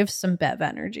mom, gives some Bev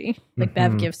energy. Like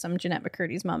Bev gives some Jeanette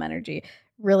McCurdy's mom energy.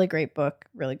 Really great book.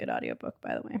 Really good audiobook,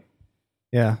 by the way.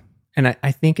 Yeah. And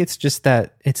I think it's just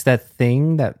that it's that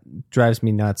thing that drives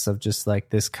me nuts of just like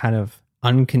this kind of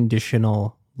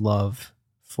unconditional love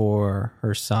for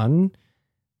her son,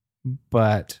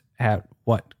 but at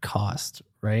what cost,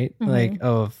 right? Like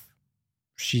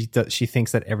she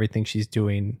thinks that everything she's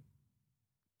doing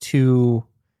to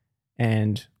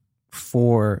and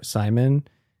for Simon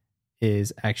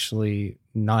is actually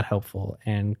not helpful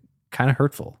and kind of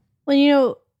hurtful.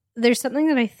 Well, there's something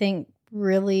that I think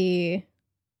really,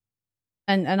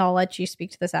 and I'll let you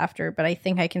speak to this after, but I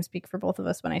think I can speak for both of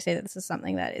us when I say that this is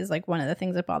something that is like one of the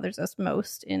things that bothers us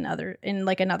most in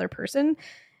like another person,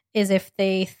 is if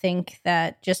they think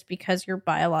that just because you're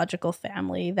biological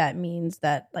family, that means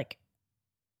that like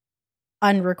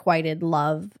unrequited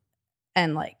love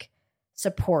and like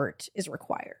support is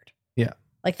required. Yeah.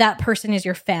 Like that person is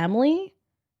your family,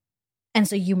 and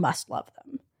so you must love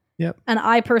them. Yep. And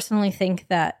I personally think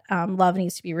that love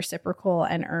needs to be reciprocal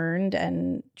and earned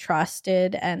and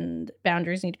trusted, and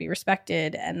boundaries need to be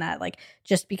respected, and that like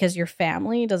just because you're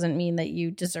family doesn't mean that you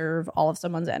deserve all of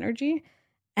someone's energy.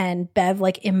 And Bev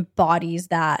like embodies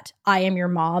that I am your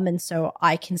mom, and so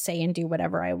I can say and do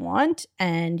whatever I want,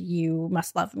 and you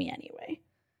must love me anyway.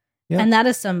 Yep. And that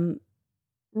is some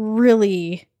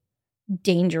really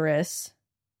dangerous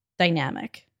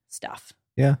dynamic stuff.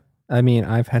 Yeah. I mean,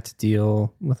 I've had to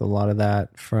deal with a lot of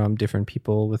that from different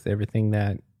people with everything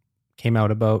that came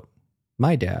out about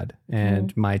my dad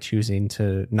and my choosing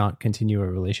to not continue a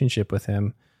relationship with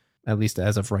him, at least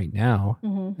as of right now.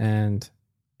 And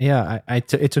yeah,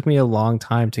 it took me a long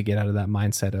time to get out of that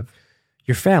mindset of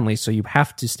your family, so you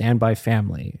have to stand by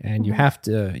family, and you have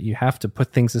to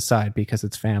put things aside because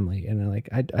it's family. And like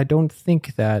I don't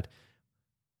think that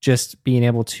just being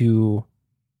able to,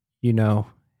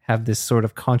 have this sort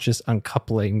of conscious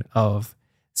uncoupling of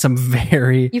some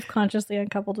very... You've consciously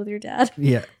uncoupled with your dad.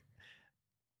 Yeah.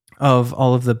 Of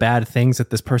all of the bad things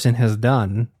that this person has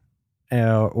done,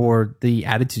 or the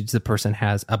attitudes the person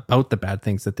has about the bad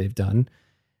things that they've done.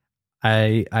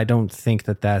 I don't think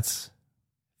that that's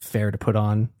fair to put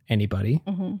on anybody.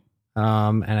 And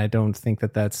I don't think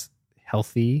that that's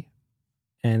healthy.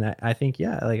 And I think,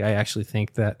 I actually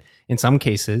think that in some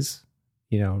cases,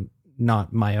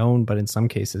 not my own, but in some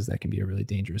cases that can be a really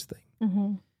dangerous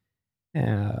thing.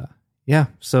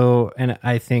 So, and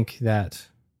I think that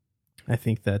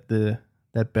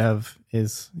that Bev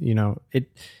is,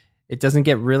 it doesn't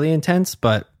get really intense,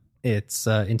 but it's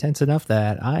intense enough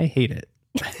that I hate it.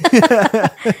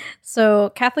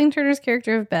 So Kathleen Turner's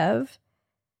character of Bev,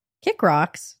 kick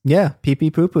rocks. Yeah. Pee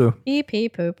pee poo poo. Pee pee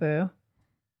poo poo.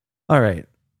 All right.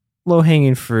 Low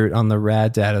hanging fruit on the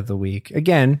Rad Dad of the Week.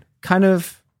 Again, kind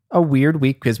of a weird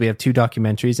week because we have two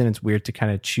documentaries, and it's weird to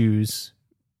kind of choose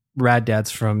Rad Dads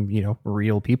from,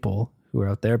 real people who are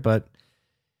out there. But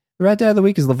the Rad Dad of the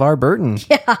Week is LeVar Burton.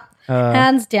 Yeah.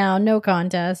 Hands down. No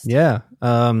contest. Yeah.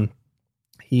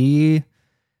 He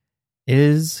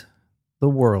is the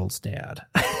world's dad.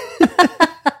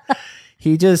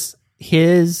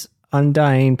 His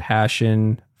undying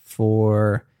passion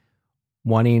for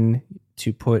wanting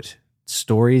to put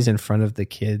stories in front of the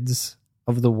kids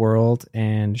of the world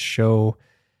and show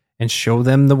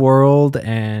them the world,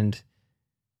 and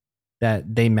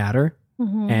that they matter,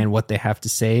 and what they have to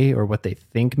say or what they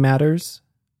think matters,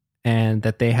 and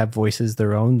that they have voices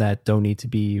their own that don't need to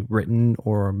be written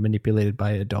or manipulated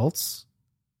by adults,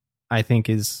 I think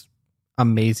is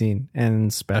amazing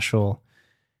and special.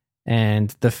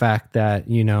 And the fact that,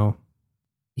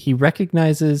 he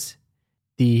recognizes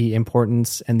the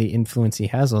importance and the influence he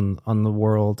has on the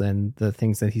world and the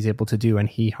things that he's able to do, and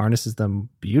he harnesses them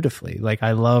beautifully. Like,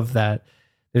 I love that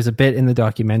there's a bit in the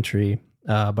documentary,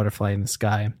 Butterfly in the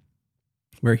Sky,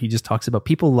 where he just talks about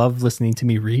people love listening to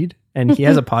me read, and he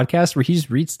has a podcast where he just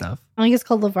reads stuff. I think it's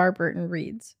called LeVar Burton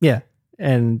Reads. Yeah.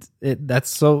 And it's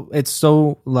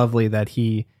so lovely that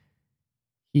he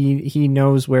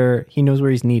knows where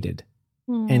he's needed,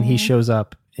 and he shows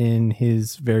up in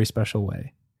his very special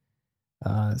way.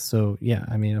 So yeah,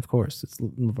 I mean, of course, it's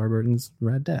LeVar Burton's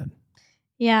Rad Dad.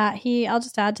 Yeah, I'll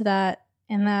just add to that,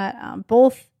 in that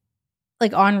both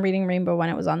like on Reading Rainbow when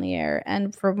it was on the air,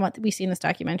 and from what we see in this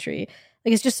documentary,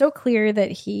 like it's just so clear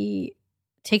that he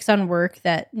takes on work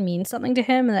that means something to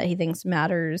him and that he thinks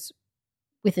matters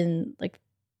within like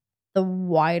the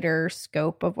wider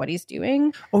scope of what he's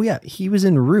doing. Oh yeah, he was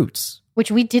in Roots, which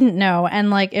we didn't know,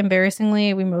 and like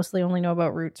embarrassingly, we mostly only know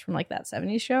about Roots from like that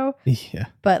 70s show. Yeah,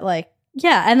 but like.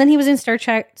 Yeah, and then he was in Star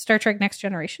Trek Next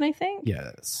Generation, I think.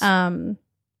 Yes.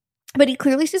 But he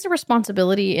clearly sees a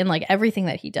responsibility in like everything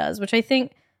that he does, which I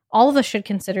think all of us should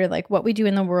consider, like what we do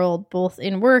in the world, both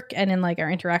in work and in like our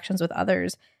interactions with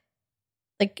others.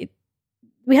 Like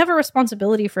we have a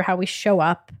responsibility for how we show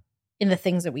up in the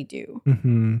things that we do.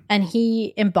 Mm-hmm. And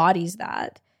he embodies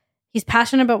that. He's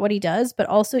passionate about what he does, but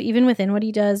also even within what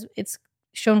he does, it's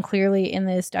shown clearly in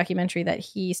this documentary that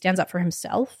he stands up for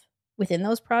himself within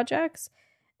those projects.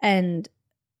 And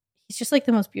he's just like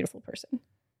the most beautiful person.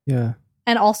 Yeah.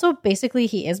 And also, basically,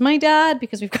 he is my dad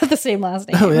because we've got the same last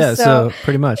name. Oh, yeah. So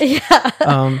pretty much.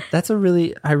 Yeah. That's I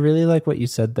really like what you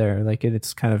said there. Like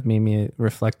it's kind of made me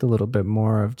reflect a little bit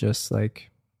more of just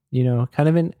like, you know, kind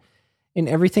of in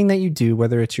everything that you do,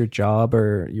 whether it's your job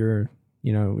or your,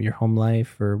 you know, your home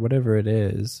life or whatever it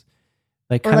is.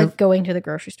 Like, or like going to the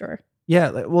grocery store. Yeah.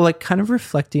 Like kind of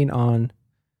reflecting on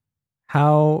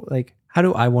how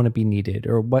do I want to be needed,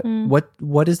 or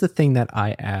what is the thing that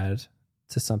I add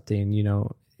to something, you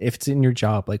know, if it's in your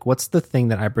job, like what's the thing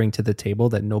that I bring to the table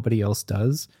that nobody else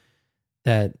does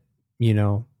that, you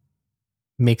know,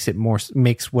 makes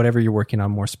whatever you're working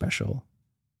on more special,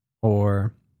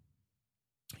 or,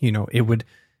 you know, it would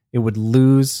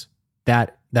lose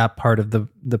that part of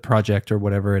the project or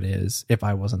whatever it is if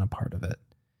I wasn't a part of it.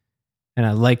 And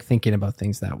I like thinking about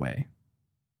things that way.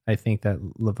 I think that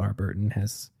LeVar Burton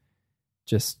has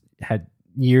just had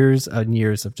years and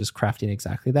years of just crafting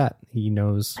exactly that. He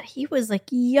knows. He was like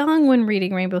young when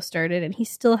Reading Rainbow started, and he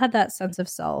still had that sense of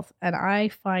self, and I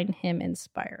find him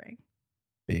inspiring.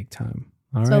 Big time.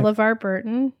 All so right. LeVar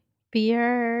Burton, be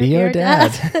your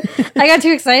dad. I got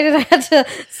too excited. I had to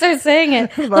start saying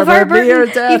it. LeVar Burton, be your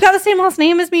dad. You've got the same last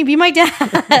name as me. Be my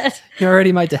dad. You're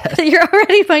already my dad. You're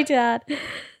already my dad.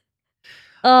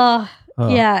 Oh.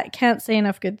 Yeah, can't say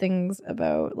enough good things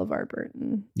about LeVar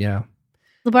Burton. Yeah.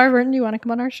 LeVar Burton, do you want to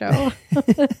come on our show?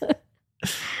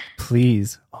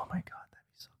 Please. Oh my God, that'd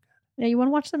be so good. Yeah, you want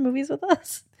to watch some movies with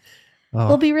us? Oh.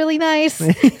 It'll be really nice.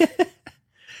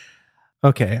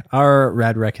 Okay, our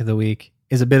Rad Rec of the week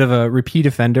is a bit of a repeat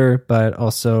offender, but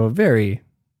also very,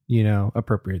 you know,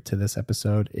 appropriate to this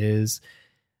episode, is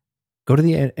go to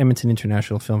the Edmonton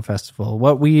International Film Festival.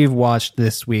 What we've watched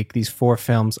this week, these 4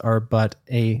 films, are but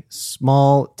a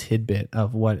small tidbit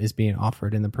of what is being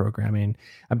offered in the programming.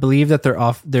 I believe that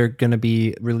they're going to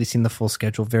be releasing the full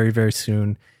schedule very, very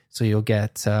soon, so you'll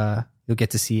get to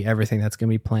see everything that's going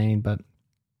to be playing. But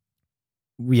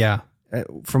yeah,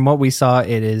 from what we saw,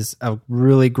 it is a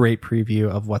really great preview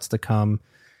of what's to come.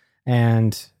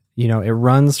 And you know, it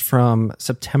runs from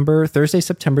Thursday,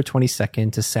 September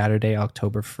 22nd to Saturday,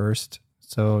 October 1st.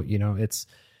 So, you know, it's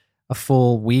a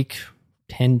full week,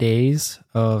 10 days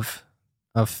of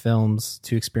films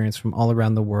to experience from all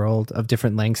around the world, of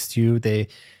different lengths too. They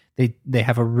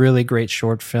have a really great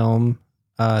short film,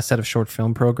 set of short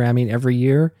film programming every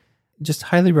year. Just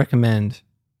highly recommend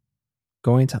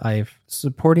going to EIFF,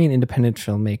 supporting independent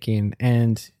filmmaking.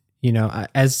 And you know,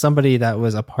 as somebody that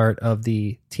was a part of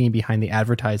the team behind the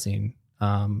advertising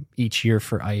each year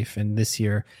for EIFF, and this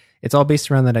year, it's all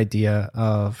based around that idea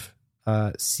of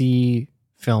see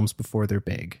films before they're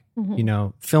big. Mm-hmm. You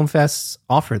know, film fests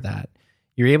offer that.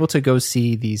 You're able to go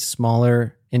see these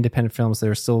smaller independent films that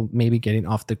are still maybe getting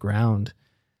off the ground.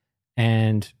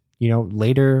 And, you know,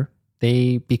 later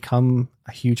they become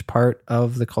a huge part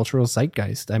of the cultural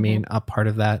zeitgeist. I mean, a part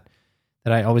of that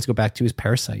I always go back to is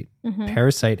Parasite. Mm-hmm.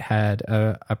 Parasite had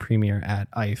a premiere at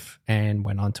EIFF and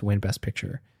went on to win Best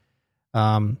Picture.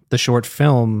 The short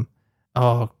film,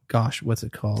 oh gosh, what's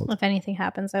it called? If Anything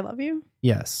Happens, I Love You.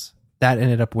 Yes. That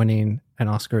ended up winning an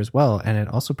Oscar as well, and it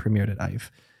also premiered at EIFF.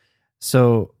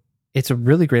 So it's a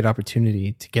really great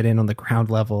opportunity to get in on the ground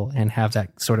level and have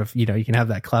that sort of, you know, you can have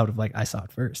that cloud of like, I saw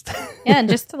it first. Yeah, and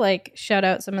just to like shout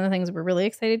out some of the things we're really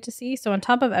excited to see. So on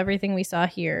top of everything we saw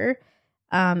here,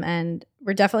 and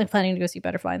we're definitely planning to go see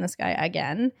Butterfly in the Sky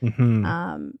again.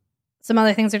 Mm-hmm. Some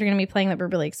other things that are going to be playing that we're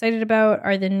really excited about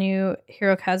are the new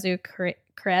Hirokazu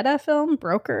Koreeda film,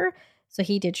 Broker. So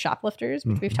he did Shoplifters,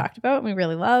 which we've talked about and we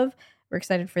really love. We're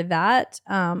excited for that.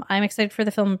 I'm excited for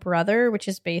the film Brother, which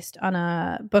is based on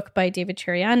a book by David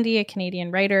Cheriandi, a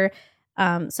Canadian writer.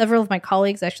 Several of my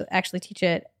colleagues actually teach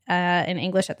it in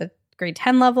English at the grade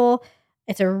 10 level.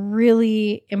 It's a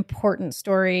really important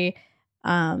story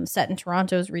set in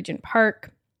Toronto's Regent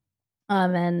Park,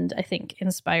 and I think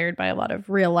inspired by a lot of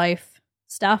real life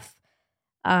stuff.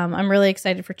 I'm really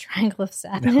excited for Triangle of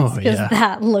Sadness because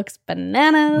that looks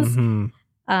bananas. Mm-hmm.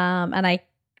 And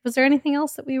was there anything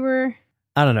else that we were?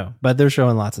 I don't know, but they're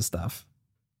showing lots of stuff.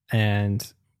 And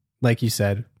like you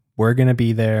said, we're going to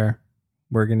be there.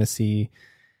 We're going to see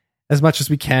as much as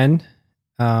we can.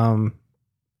 And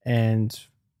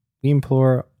we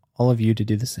implore all of you to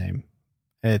do the same.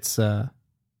 It's a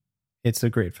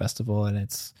great festival, and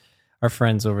it's our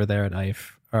friends over there at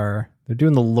EIFF they're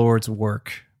doing the Lord's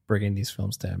work bringing these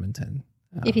films to Edmonton.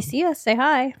 If you see us, say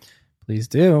hi. Please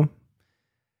do.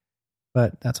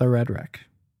 But that's our Red Rec.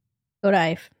 Go to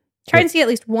EIFF. Try and see at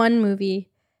least one movie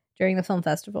during the film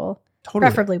festival. Totally.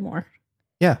 Preferably more.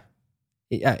 Yeah.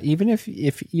 Yeah. Even if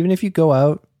you go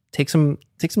out, take some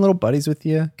little buddies with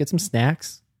you, get some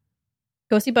snacks.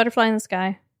 Go see Butterfly in the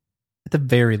Sky. At the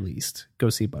very least, go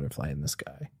see Butterfly in the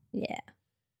Sky. Yeah.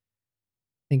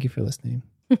 Thank you for listening.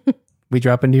 We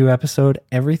drop a new episode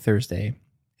every Thursday,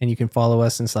 and you can follow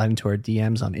us and slide into our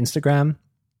DMs on Instagram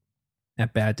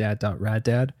at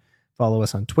baddad.raddad. Follow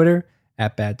us on Twitter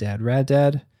at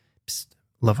baddadraddad. Psst,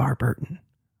 LeVar Burton.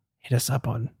 Hit us up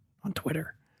on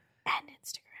Twitter.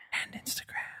 And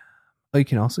Instagram. Oh, you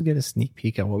can also get a sneak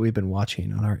peek at what we've been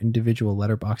watching on our individual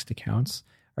Letterboxd accounts.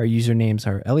 Our usernames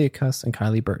are Elliot Cuss and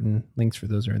Kylie Burton. Links for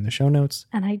those are in the show notes.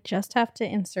 And I just have to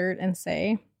insert and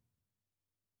say,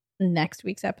 next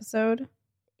week's episode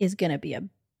is going to be a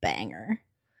banger.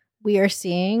 We are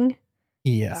seeing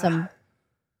some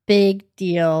big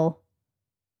deal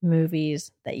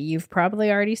movies that you've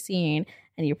probably already seen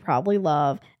and you probably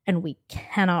love, and we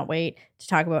cannot wait to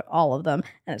talk about all of them,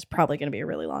 and it's probably going to be a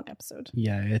really long episode.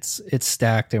 Yeah, it's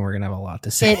stacked, and we're going to have a lot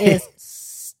to say. It is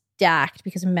stacked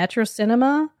because Metro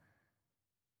Cinema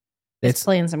is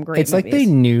playing some great movies. It's like they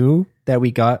knew that we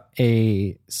got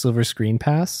a silver screen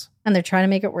pass, and they're trying to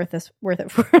make it worth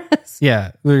it for us.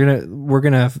 Yeah, we're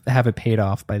gonna have it paid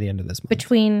off by the end of this month.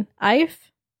 Between EIFF,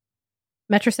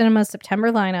 Metro Cinema's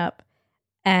September lineup,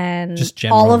 and just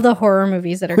all of the horror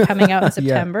movies that are coming out in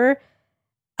September, yeah.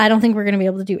 I don't think we're going to be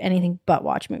able to do anything but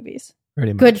watch movies.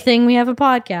 Pretty much. Good thing we have a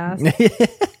podcast.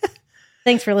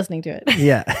 Thanks for listening to it.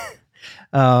 Yeah.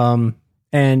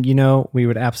 And we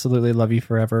would absolutely love you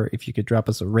forever if you could drop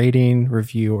us a rating,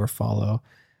 review, or follow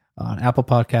on Apple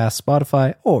Podcasts,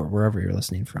 Spotify, or wherever you're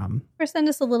listening from. Or send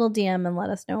us a little DM and let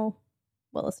us know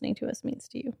what listening to us means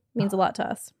to you. It means a lot to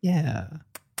us. Yeah.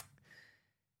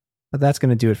 But that's going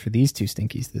to do it for these two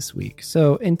stinkies this week.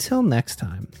 So until next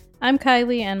time. I'm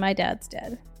Kylie and my dad's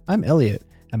dead. I'm Elliot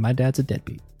and my dad's a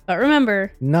deadbeat. But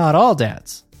remember, not all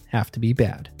dads have to be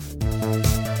bad.